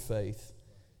on your faith.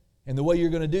 And the way you're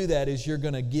going to do that is you're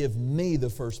going to give me the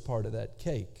first part of that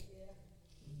cake.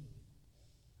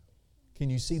 Can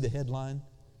you see the headline?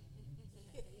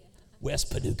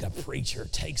 West Paducah preacher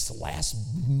takes the last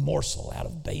morsel out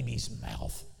of baby's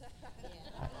mouth.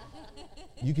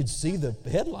 You could see the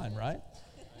headline, right?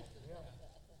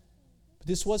 But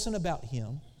this wasn't about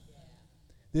him.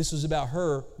 This was about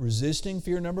her resisting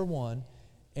fear, number one,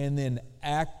 and then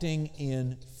acting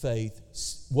in faith.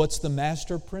 What's the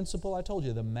master principle? I told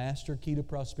you, the master key to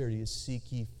prosperity is seek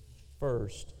ye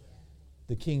first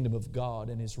the kingdom of God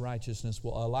and His righteousness.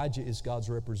 Well, Elijah is God's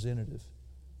representative.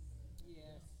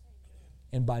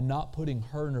 And by not putting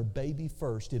her and her baby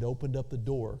first, it opened up the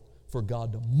door for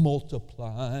God to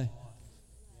multiply.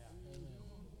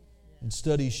 And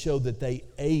studies show that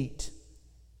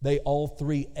they all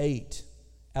three ate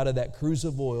out of that cruse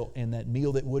of oil and that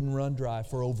meal that wouldn't run dry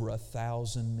for over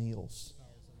 1,000 meals.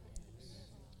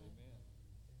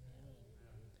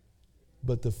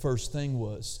 But the first thing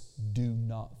was, do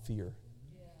not fear.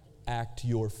 Act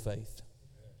your faith.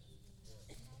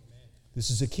 This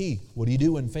is a key. What do you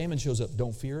do when famine shows up?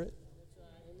 Don't fear it.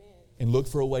 And look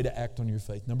for a way to act on your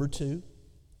faith. Number two,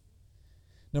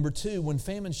 when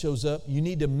famine shows up, you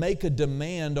need to make a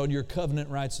demand on your covenant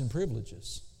rights and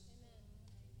privileges.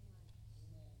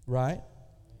 Right?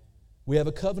 We have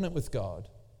a covenant with God.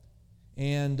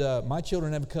 And my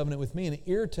children have a covenant with me, and it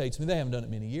irritates me. They haven't done it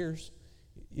many years.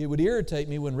 It would irritate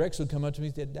me when Rex would come up to me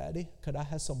and say, Daddy, could I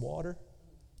have some water?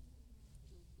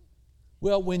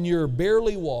 Well, when you're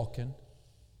barely walking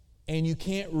and you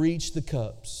can't reach the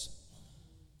cups,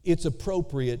 it's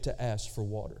appropriate to ask for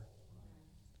water.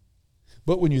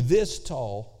 But when you're this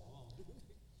tall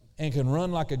and can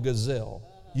run like a gazelle,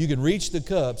 you can reach the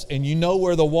cups and you know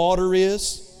where the water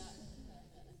is.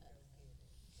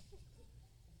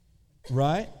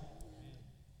 Right?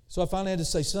 So I finally had to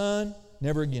say, son,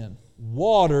 never again.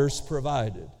 Water's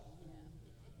provided.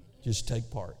 Just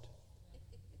take part.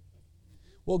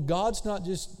 Well, God's not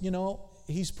just,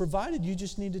 He's provided. You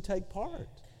just need to take part.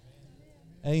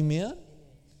 Amen?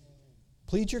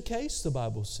 Plead your case, the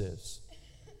Bible says.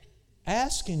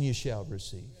 Ask and you shall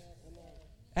receive.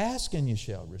 Ask and you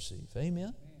shall receive.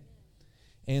 Amen?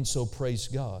 And so praise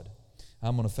God.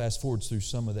 I'm going to fast forward through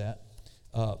some of that.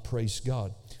 Praise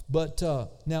God. But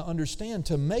now understand,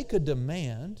 to make a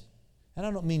demand, and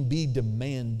I don't mean be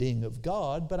demanding of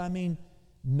God, but I mean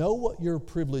know what your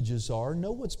privileges are,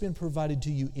 know what's been provided to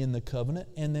you in the covenant,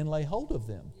 and then lay hold of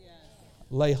them. Yes.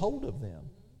 Lay hold of them.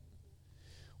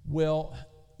 Well,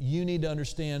 you need to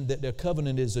understand that the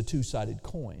covenant is a two-sided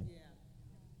coin. Yeah.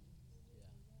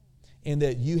 And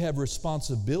that you have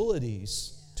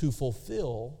responsibilities to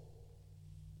fulfill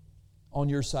on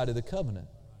your side of the covenant.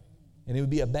 And it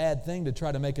would be a bad thing to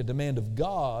try to make a demand of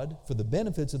God for the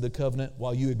benefits of the covenant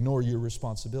while you ignore your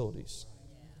responsibilities.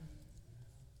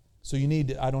 So you need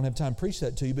to, I don't have time to preach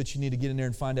that to you, but you need to get in there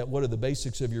and find out what are the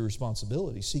basics of your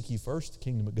responsibilities. Seek ye first the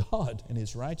kingdom of God and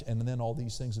His righteousness, and then all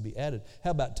these things will be added. How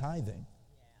about tithing?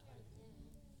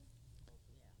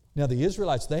 Now the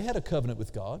Israelites, they had a covenant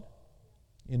with God.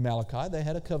 In Malachi, they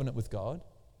had a covenant with God,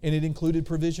 and it included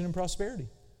provision and prosperity.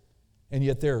 And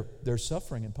yet they're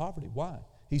suffering in poverty. Why?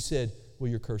 He said, well,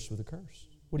 you're cursed with a curse.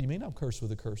 What do you mean I'm cursed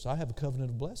with a curse? I have a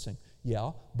covenant of blessing.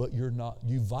 Yeah, but you're not.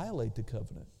 You violate the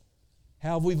covenant.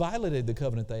 How have we violated the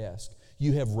covenant, they ask?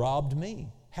 You have robbed me.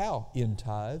 How? In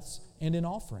tithes and in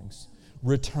offerings.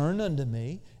 Return unto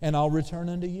me, and I'll return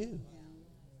unto you.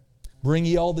 Bring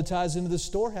ye all the tithes into the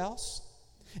storehouse,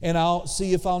 and I'll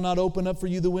see if I'll not open up for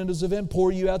you the windows of heaven,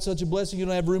 pour you out such a blessing you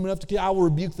don't have room enough to keep. I will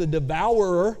rebuke the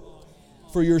devourer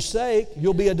for your sake.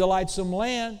 You'll be a delightsome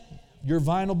land. Your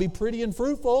vine will be pretty and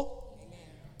fruitful.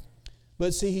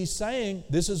 But see, he's saying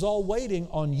this is all waiting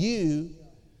on you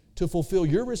to fulfill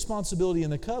your responsibility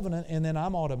in the covenant, and then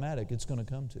I'm automatic. It's going to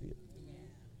come to you.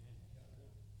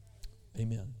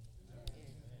 Amen.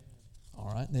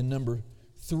 All right, then number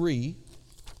three,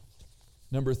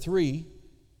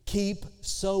 keep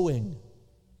sowing.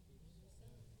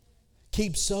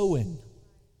 Keep sowing.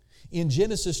 In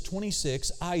Genesis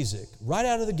 26, Isaac, right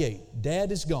out of the gate,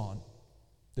 Dad is gone.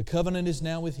 The covenant is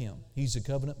now with him. He's a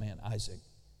covenant man, Isaac.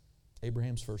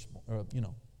 Abraham's firstborn,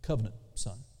 covenant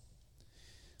son.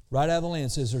 Right out of the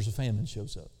land says there's a famine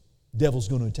shows up. Devil's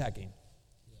going to attack him.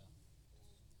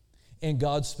 And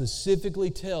God specifically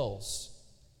tells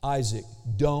Isaac,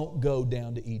 don't go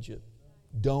down to Egypt.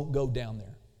 Don't go down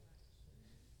there.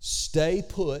 Stay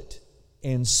put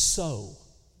and sow.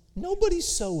 Nobody's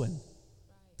sowing.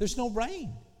 There's no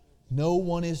rain. No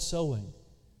one is sowing.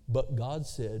 But God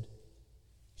said,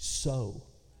 sow.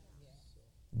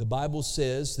 The Bible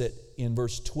says that in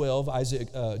verse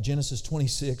 12, Genesis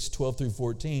 26, 12 through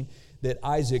 14, that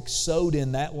Isaac sowed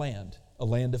in that land, a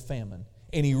land of famine,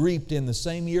 and he reaped in the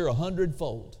same year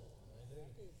 100-fold.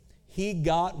 He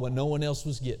got what no one else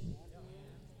was getting.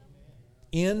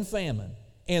 In famine.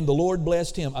 And the Lord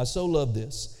blessed him. I so love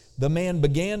this. The man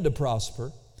began to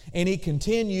prosper, and he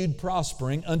continued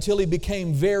prospering until he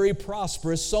became very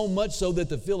prosperous, so much so that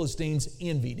the Philistines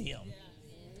envied him.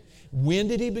 When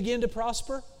did he begin to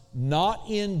prosper? Not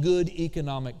in good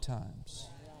economic times.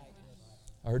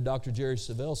 I heard Dr. Jerry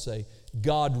Savelle say,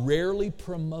 God rarely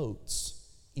promotes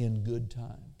in good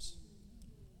times.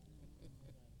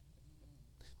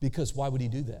 Because why would He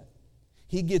do that?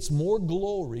 He gets more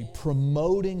glory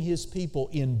promoting His people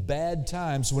in bad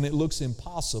times when it looks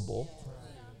impossible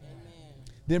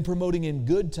than promoting in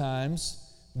good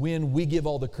times when we give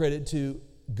all the credit to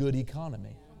good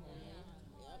economy.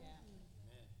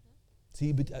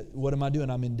 See, what am I doing?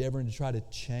 I'm endeavoring to try to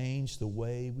change the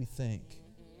way we think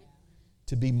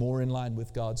to be more in line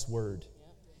with God's Word.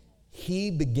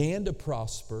 He began to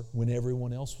prosper when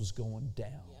everyone else was going down.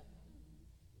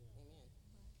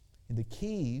 And the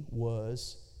key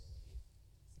was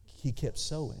he kept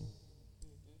sowing.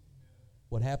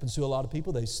 What happens to a lot of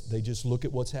people, they just look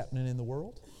at what's happening in the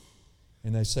world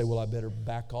and they say, well, I better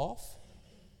back off.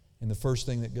 And the first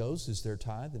thing that goes is their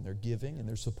tithe and their giving and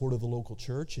their support of the local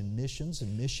church and missions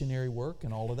and missionary work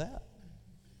and all of that.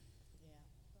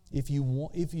 If you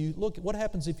look, what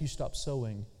happens if you stop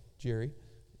sowing, Jerry,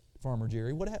 Farmer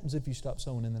Jerry? What happens if you stop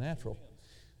sowing in the natural?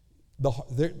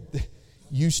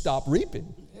 You stop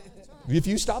reaping. If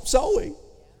you stop sowing,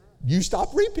 you stop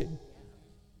reaping.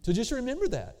 So just remember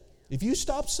that. If you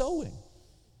stop sowing,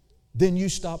 then you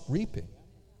stop reaping.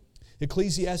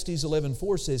 Ecclesiastes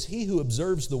 11:4 says, he who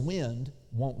observes the wind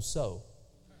won't sow,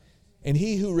 and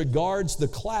he who regards the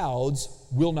clouds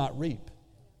will not reap.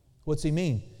 What's he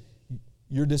mean?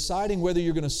 You're deciding whether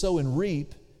you're going to sow and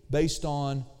reap based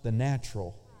on the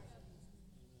natural.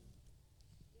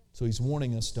 So he's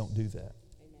warning us, don't do that.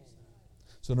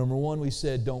 So number one, we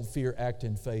said, don't fear, act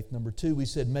in faith. Number two, we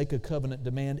said, make a covenant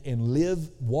demand and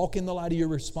walk in the light of your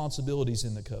responsibilities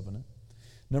in the covenant.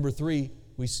 Number three,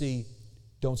 we see,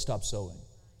 don't stop sowing.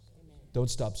 Don't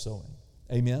stop sowing.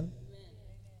 Amen?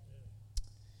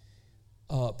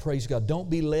 Praise God. Don't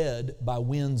be led by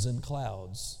winds and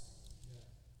clouds.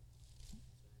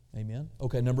 Amen?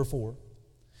 Okay, number four.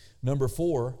 Number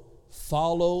four,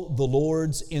 follow the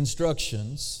Lord's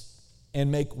instructions and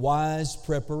make wise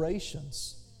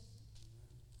preparations.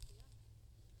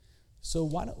 So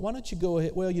why don't you go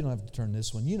ahead? Well, you don't have to turn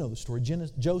this one. You know the story.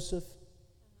 Joseph,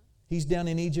 he's down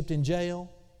in Egypt in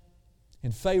jail.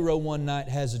 And Pharaoh one night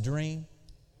has a dream.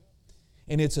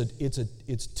 And it's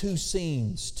two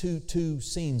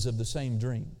scenes of the same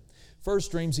dream.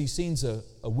 First dreams, he sees a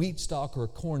wheat stalk or a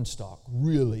corn stalk,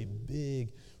 really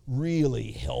big,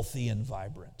 really healthy and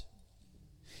vibrant.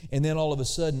 And then all of a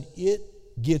sudden, it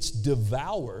gets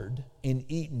devoured and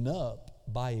eaten up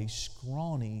by a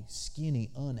scrawny, skinny,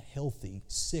 unhealthy,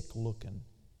 sick-looking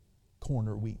corn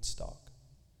or wheat stalk.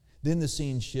 Then the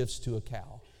scene shifts to a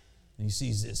cow. And he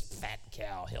sees this fat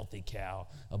cow, healthy cow,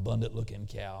 abundant-looking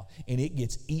cow, and it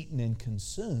gets eaten and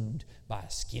consumed by a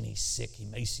skinny, sick,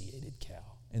 emaciated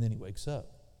cow. And then he wakes up.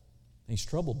 And he's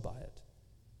troubled by it.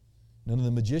 None of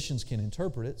the magicians can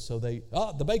interpret it, so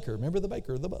the baker, remember the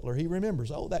baker, the butler, he remembers,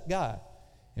 that guy,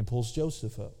 and pulls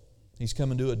Joseph up. He's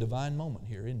coming to a divine moment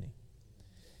here, isn't he?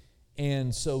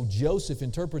 And so Joseph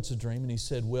interprets a dream, and he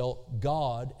said, well,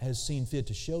 God has seen fit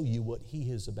to show you what He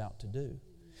is about to do.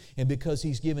 And because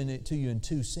He's given it to you in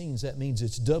two scenes, that means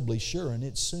it's doubly sure and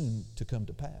it's soon to come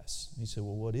to pass. He said,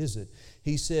 well, what is it?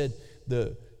 He said,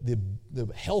 the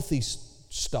healthy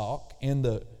stock and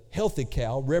the healthy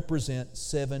cow represent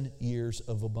 7 years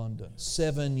of abundance.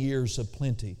 7 years of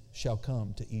plenty shall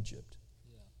come to Egypt.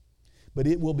 But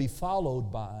it will be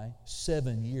followed by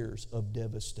 7 years of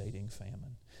devastating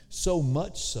famine. So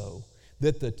much so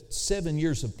that the 7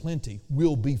 years of plenty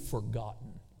will be forgotten.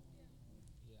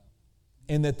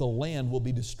 And that the land will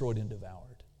be destroyed and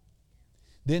devoured.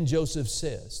 Then Joseph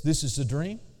says, this is the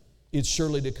dream. It's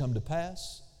surely to come to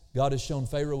pass. God has shown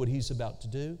Pharaoh what he's about to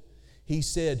do. He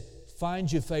said, find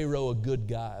you, Pharaoh, a good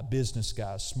guy, a business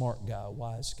guy, a smart guy, a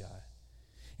wise guy.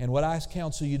 And what I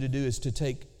counsel you to do is to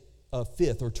take a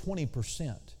fifth or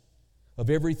 20% of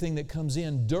everything that comes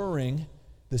in during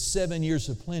the 7 years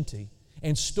of plenty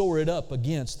and store it up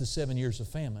against the 7 years of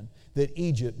famine, that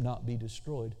Egypt not be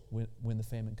destroyed when the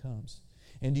famine comes.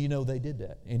 And do you know they did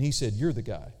that? And he said, you're the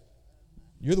guy.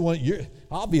 You're the one,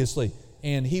 obviously.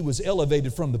 And he was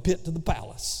elevated from the pit to the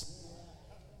palace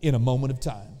in a moment of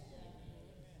time.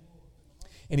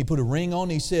 And he put a ring on.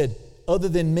 He said, other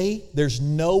than me, there's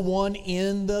no one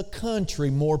in the country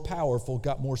more powerful,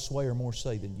 got more sway or more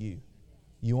say than you.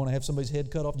 You want to have somebody's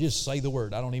head cut off? Just say the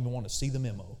word. I don't even want to see the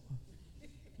memo.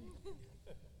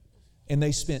 And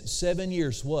they spent 7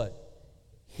 years, what?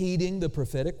 Heeding the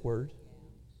prophetic word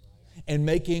and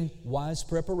making wise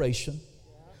preparation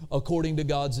according to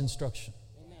God's instruction.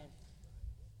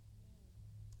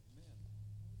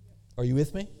 Are you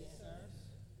with me?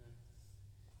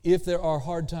 If there are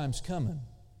hard times coming,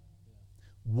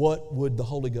 what would the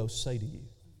Holy Ghost say to you?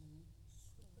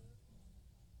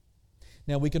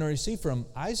 Now, we can already see from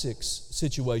Isaac's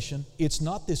situation, it's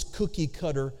not this cookie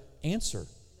cutter answer.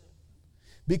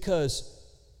 Because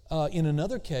in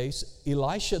another case,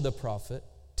 Elisha the prophet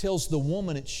tells the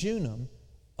woman at Shunem,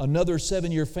 another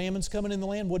 7-year famine's coming in the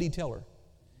land. What did he tell her?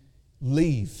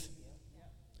 Leave.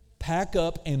 Pack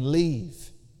up and leave.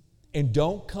 And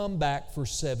don't come back for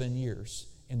 7 years.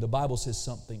 And the Bible says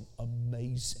something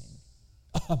amazing.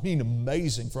 I mean,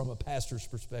 amazing from a pastor's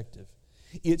perspective.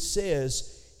 It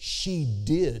says she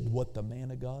did what the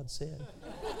man of God said.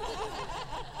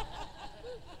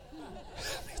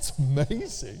 It's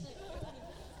amazing.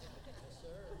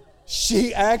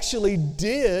 She actually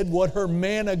did what her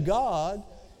man of God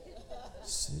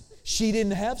said. She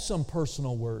didn't have some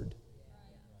personal word.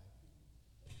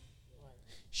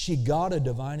 She got a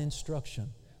divine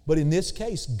instruction. But in this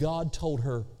case, God told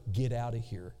her, get out of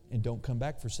here and don't come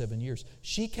back for 7 years.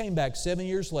 She came back 7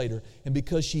 years later, and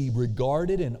because she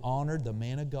regarded and honored the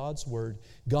man of God's word,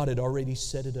 God had already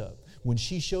set it up. When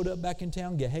she showed up back in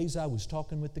town, Gehazi was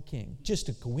talking with the king. Just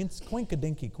a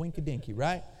quinkadinky,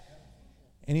 right?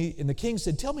 And the king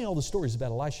said, tell me all the stories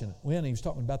about Elisha. Well, and he was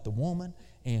talking about the woman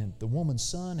and the woman's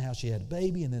son, how she had a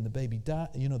baby, and then the baby died.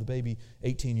 You know, the baby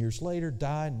 18 years later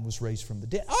died and was raised from the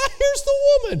dead. Ah, here's the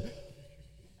woman.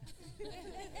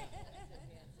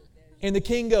 And the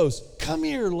king goes, come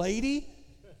here, lady.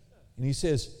 And he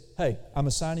says, hey, I'm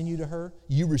assigning you to her.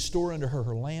 You restore unto her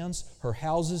her lands, her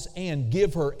houses, and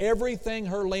give her everything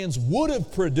her lands would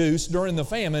have produced during the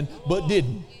famine, but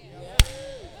didn't.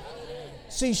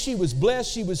 See, she was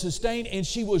blessed, she was sustained, and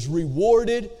she was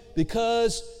rewarded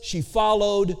because she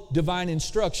followed divine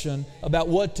instruction about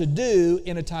what to do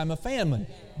in a time of famine.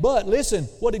 But listen,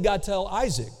 what did God tell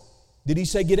Isaac? Did he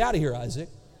say, get out of here, Isaac?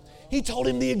 He told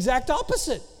him the exact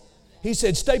opposite. He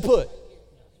said, stay put.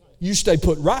 You stay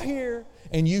put right here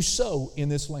and you sow in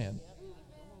this land.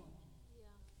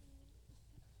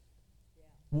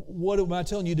 What am I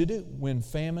telling you to do? When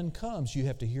famine comes, you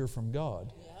have to hear from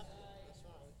God.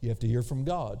 You have to hear from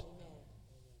God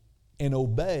and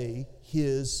obey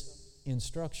His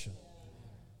instruction.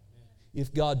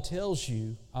 If God tells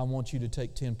you, I want you to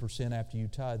take 10% after you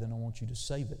tithe, then I want you to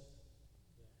save it.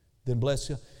 Then bless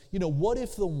God. You know, what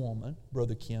if the woman,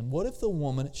 Brother Ken, what if the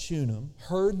woman at Shunem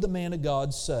heard the man of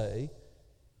God say,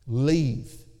 leave?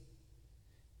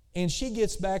 And she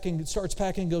gets back and starts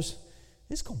packing and goes,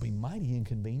 it's going to be mighty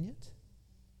inconvenient.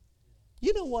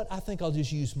 You know what? I think I'll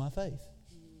just use my faith.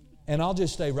 And I'll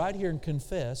just stay right here and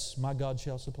confess, my God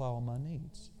shall supply all my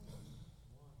needs.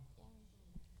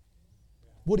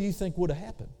 What do you think would have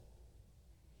happened?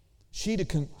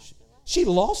 She'd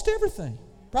lost everything.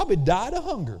 Probably died of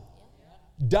hunger.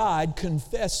 Died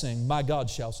confessing, my God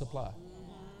shall supply.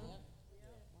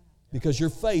 Because your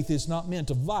faith is not meant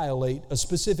to violate a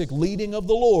specific leading of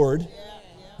the Lord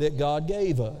that God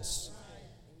gave us.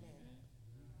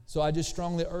 So I just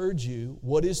strongly urge you,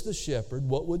 what is the shepherd?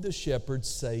 What would the shepherd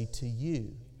say to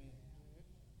you?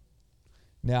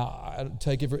 Now, I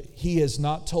take it he has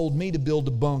not told me to build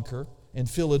a bunker and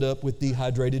fill it up with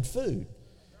dehydrated food.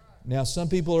 Now, some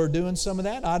people are doing some of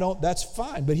that. That's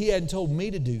fine, but he hadn't told me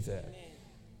to do that.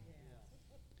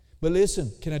 But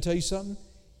listen, can I tell you something?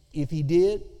 If he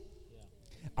did,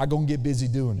 I'm going to get busy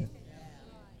doing it.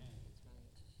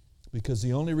 Because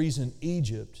the only reason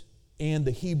Egypt and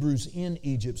the Hebrews in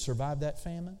Egypt survived that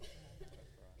famine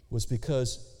was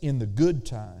because in the good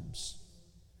times,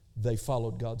 they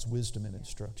followed God's wisdom and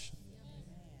instruction.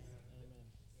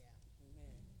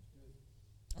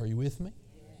 Are you with me?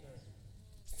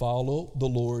 Follow the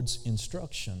Lord's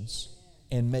instructions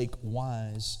and make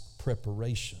wise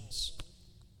preparations.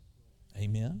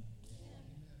 Amen?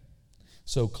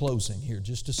 So closing here,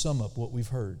 just to sum up what we've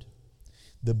heard.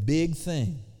 The big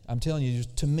thing, I'm telling you,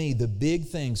 to me, the big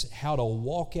things, how to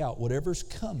walk out whatever's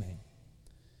coming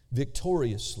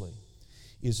victoriously,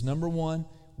 is number one,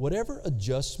 Whatever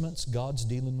adjustments God's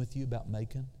dealing with you about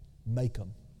making, make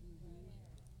them.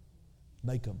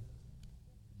 Make them.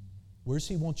 Where's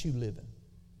He want you living?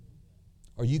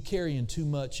 Are you carrying too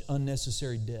much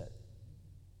unnecessary debt?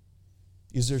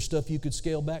 Is there stuff you could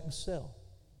scale back and sell?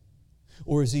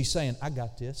 Or is He saying, I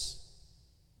got this.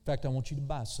 In fact, I want you to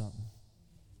buy something.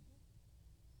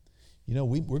 You know,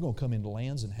 we're going to come into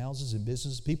lands and houses and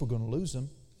businesses. People are going to lose them.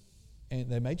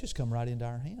 And they may just come right into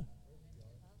our hand.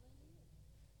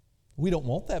 We don't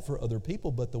want that for other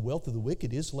people, but the wealth of the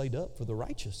wicked is laid up for the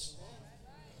righteous.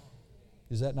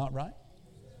 Is that not right?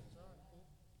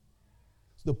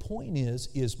 The point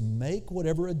is make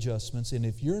whatever adjustments, and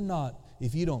if you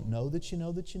don't know that you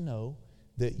know that you know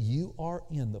that you are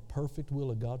in the perfect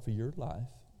will of God for your life,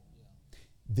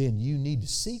 then you need to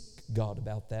seek God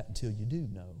about that until you do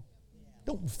know.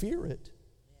 Don't fear it,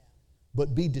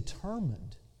 but be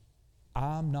determined.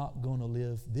 I'm not going to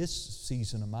live this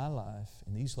season of my life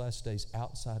in these last days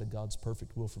outside of God's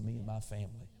perfect will for me and my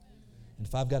family. And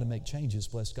if I've got to make changes,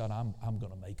 bless God, I'm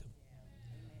going to make them.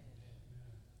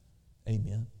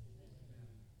 Amen.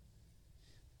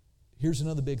 Here's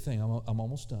another big thing. I'm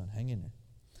almost done. Hang in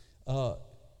there.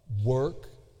 Work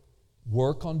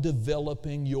on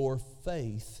developing your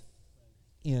faith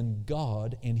in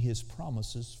God and His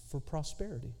promises for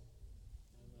prosperity.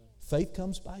 Faith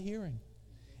comes by hearing.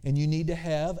 And you need to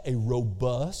have a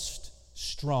robust,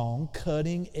 strong,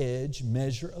 cutting-edge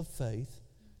measure of faith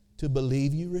to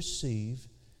believe you receive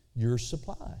your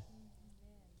supply.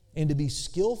 And to be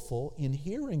skillful in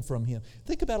hearing from Him.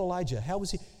 Think about Elijah. How was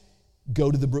he?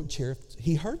 Go to the brook Cherith.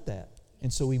 He heard that.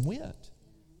 And so he went.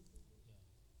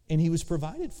 And he was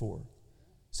provided for.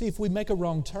 See, if we make a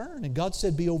wrong turn and God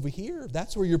said, be over here,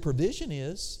 that's where your provision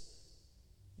is.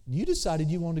 You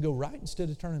decided you wanted to go right instead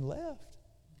of turning left.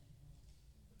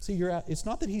 See, you're out. It's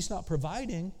not that He's not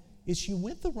providing, it's you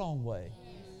went the wrong way.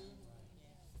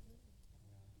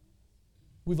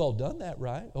 We've all done that,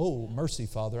 right? Oh, mercy,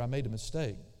 Father, I made a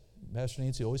mistake. Pastor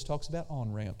Nancy always talks about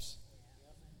on-ramps.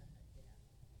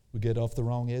 We get off the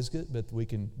wrong exit, but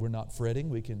we're not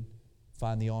fretting. We can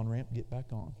find the on-ramp, get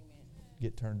back on,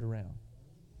 get turned around.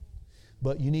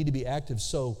 But you need to be active.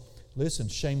 So, listen,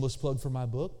 shameless plug for my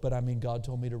book, but I mean, God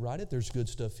told me to write it. There's good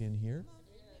stuff in here.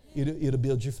 It'll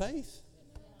build your faith.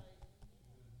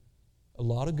 A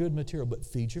lot of good material, but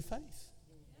feed your faith.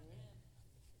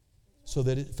 So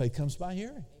that faith comes by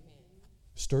hearing.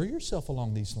 Stir yourself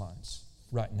along these lines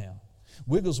right now.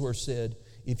 Wigglesworth said,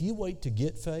 if you wait to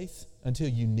get faith until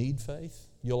you need faith,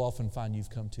 you'll often find you've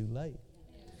come too late.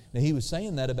 Now, he was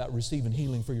saying that about receiving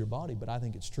healing for your body, but I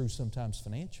think it's true sometimes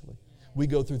financially. We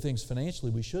go through things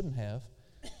financially we shouldn't have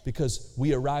because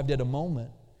we arrived at a moment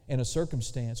and a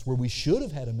circumstance where we should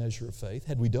have had a measure of faith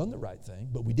had we done the right thing,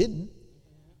 but we didn't.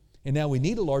 And now we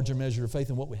need a larger measure of faith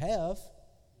than what we have.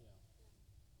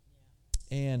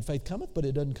 And faith cometh, but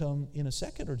it doesn't come in a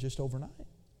second or just overnight.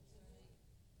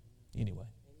 Anyway.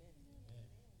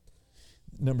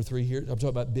 Number 3 here, I'm talking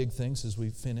about big things as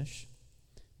we finish.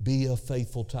 Be a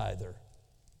faithful tither.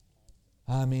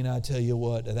 I mean, I tell you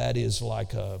what, that is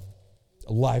like a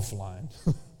lifeline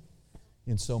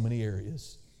in so many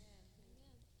areas.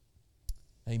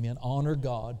 Amen. Honor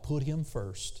God. Put Him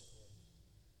first.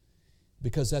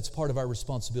 Because that's part of our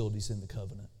responsibilities in the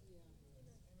covenant.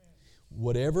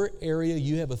 Whatever area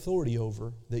you have authority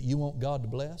over that you want God to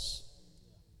bless.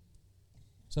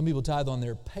 Some people tithe on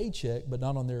their paycheck, but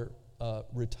not on their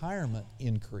retirement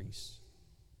increase.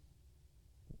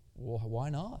 Well, why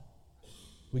not?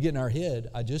 We get in our head,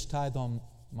 I just tithe on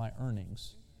my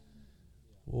earnings.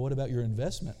 Well, what about your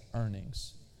investment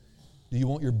earnings? Do you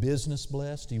want your business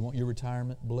blessed? Do you want your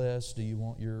retirement blessed? Do you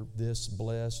want your this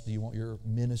blessed? Do you want your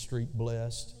ministry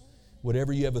blessed?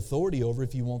 Whatever you have authority over,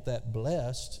 if you want that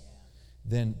blessed,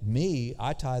 then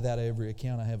I tithe out of every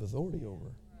account I have authority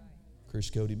over. Chris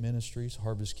Cody Ministries,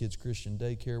 Harvest Kids Christian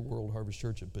Daycare, World Harvest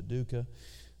Church at Paducah.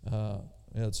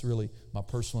 It's really my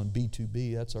personal and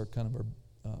B2B. That's our kind of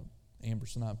our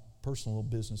Amber's and I personal little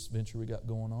business venture we got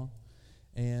going on.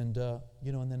 And,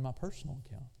 and then my personal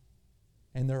account.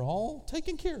 And they're all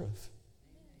taken care of.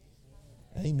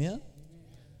 Amen.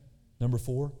 Number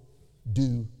 4,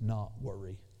 do not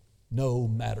worry, no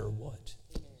matter what.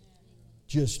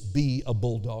 Just be a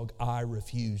bulldog. I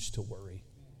refuse to worry.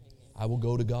 I will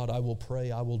go to God, I will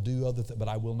pray, I will do other things, but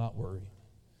I will not worry.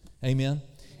 Amen.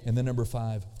 And then number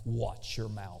 5, watch your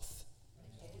mouth.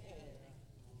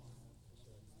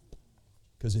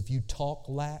 Because if you talk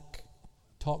lack,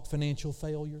 talk financial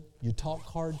failure, you talk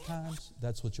hard times,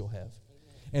 that's what you'll have.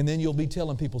 And then you'll be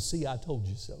telling people, see, I told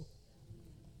you so.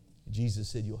 Jesus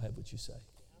said you'll have what you say.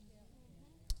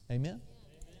 Amen?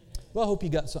 Well, I hope you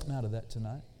got something out of that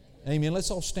tonight. Amen. Let's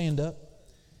all stand up.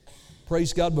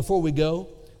 Praise God. Before we go,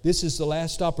 this is the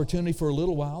last opportunity for a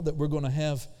little while that we're going to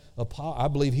have, I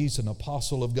believe he's an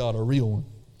apostle of God, a real one.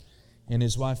 And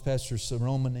his wife, Pastor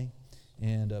Saromani,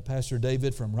 and Pastor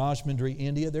David from Rajahmundry,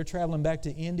 India. They're traveling back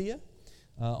to India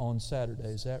on Saturday.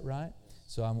 Is that right?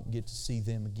 So I won't get to see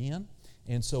them again.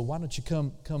 And so why don't you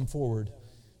come forward,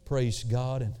 praise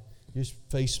God, and just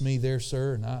face me there,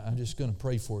 sir, and I'm just going to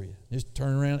pray for you. Just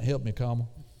turn around and help me, Kamal.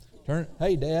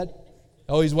 Hey, Dad.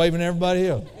 Oh, he's waving everybody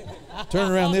else. Turn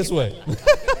around this way.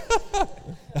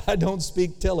 I don't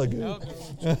speak Telugu.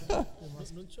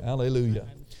 Hallelujah.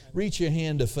 Reach your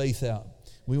hand of faith out.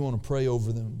 We want to pray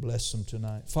over them and bless them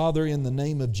tonight. Father, in the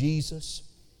name of Jesus,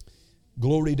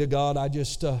 glory to God. I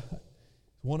just,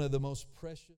 one of the most precious...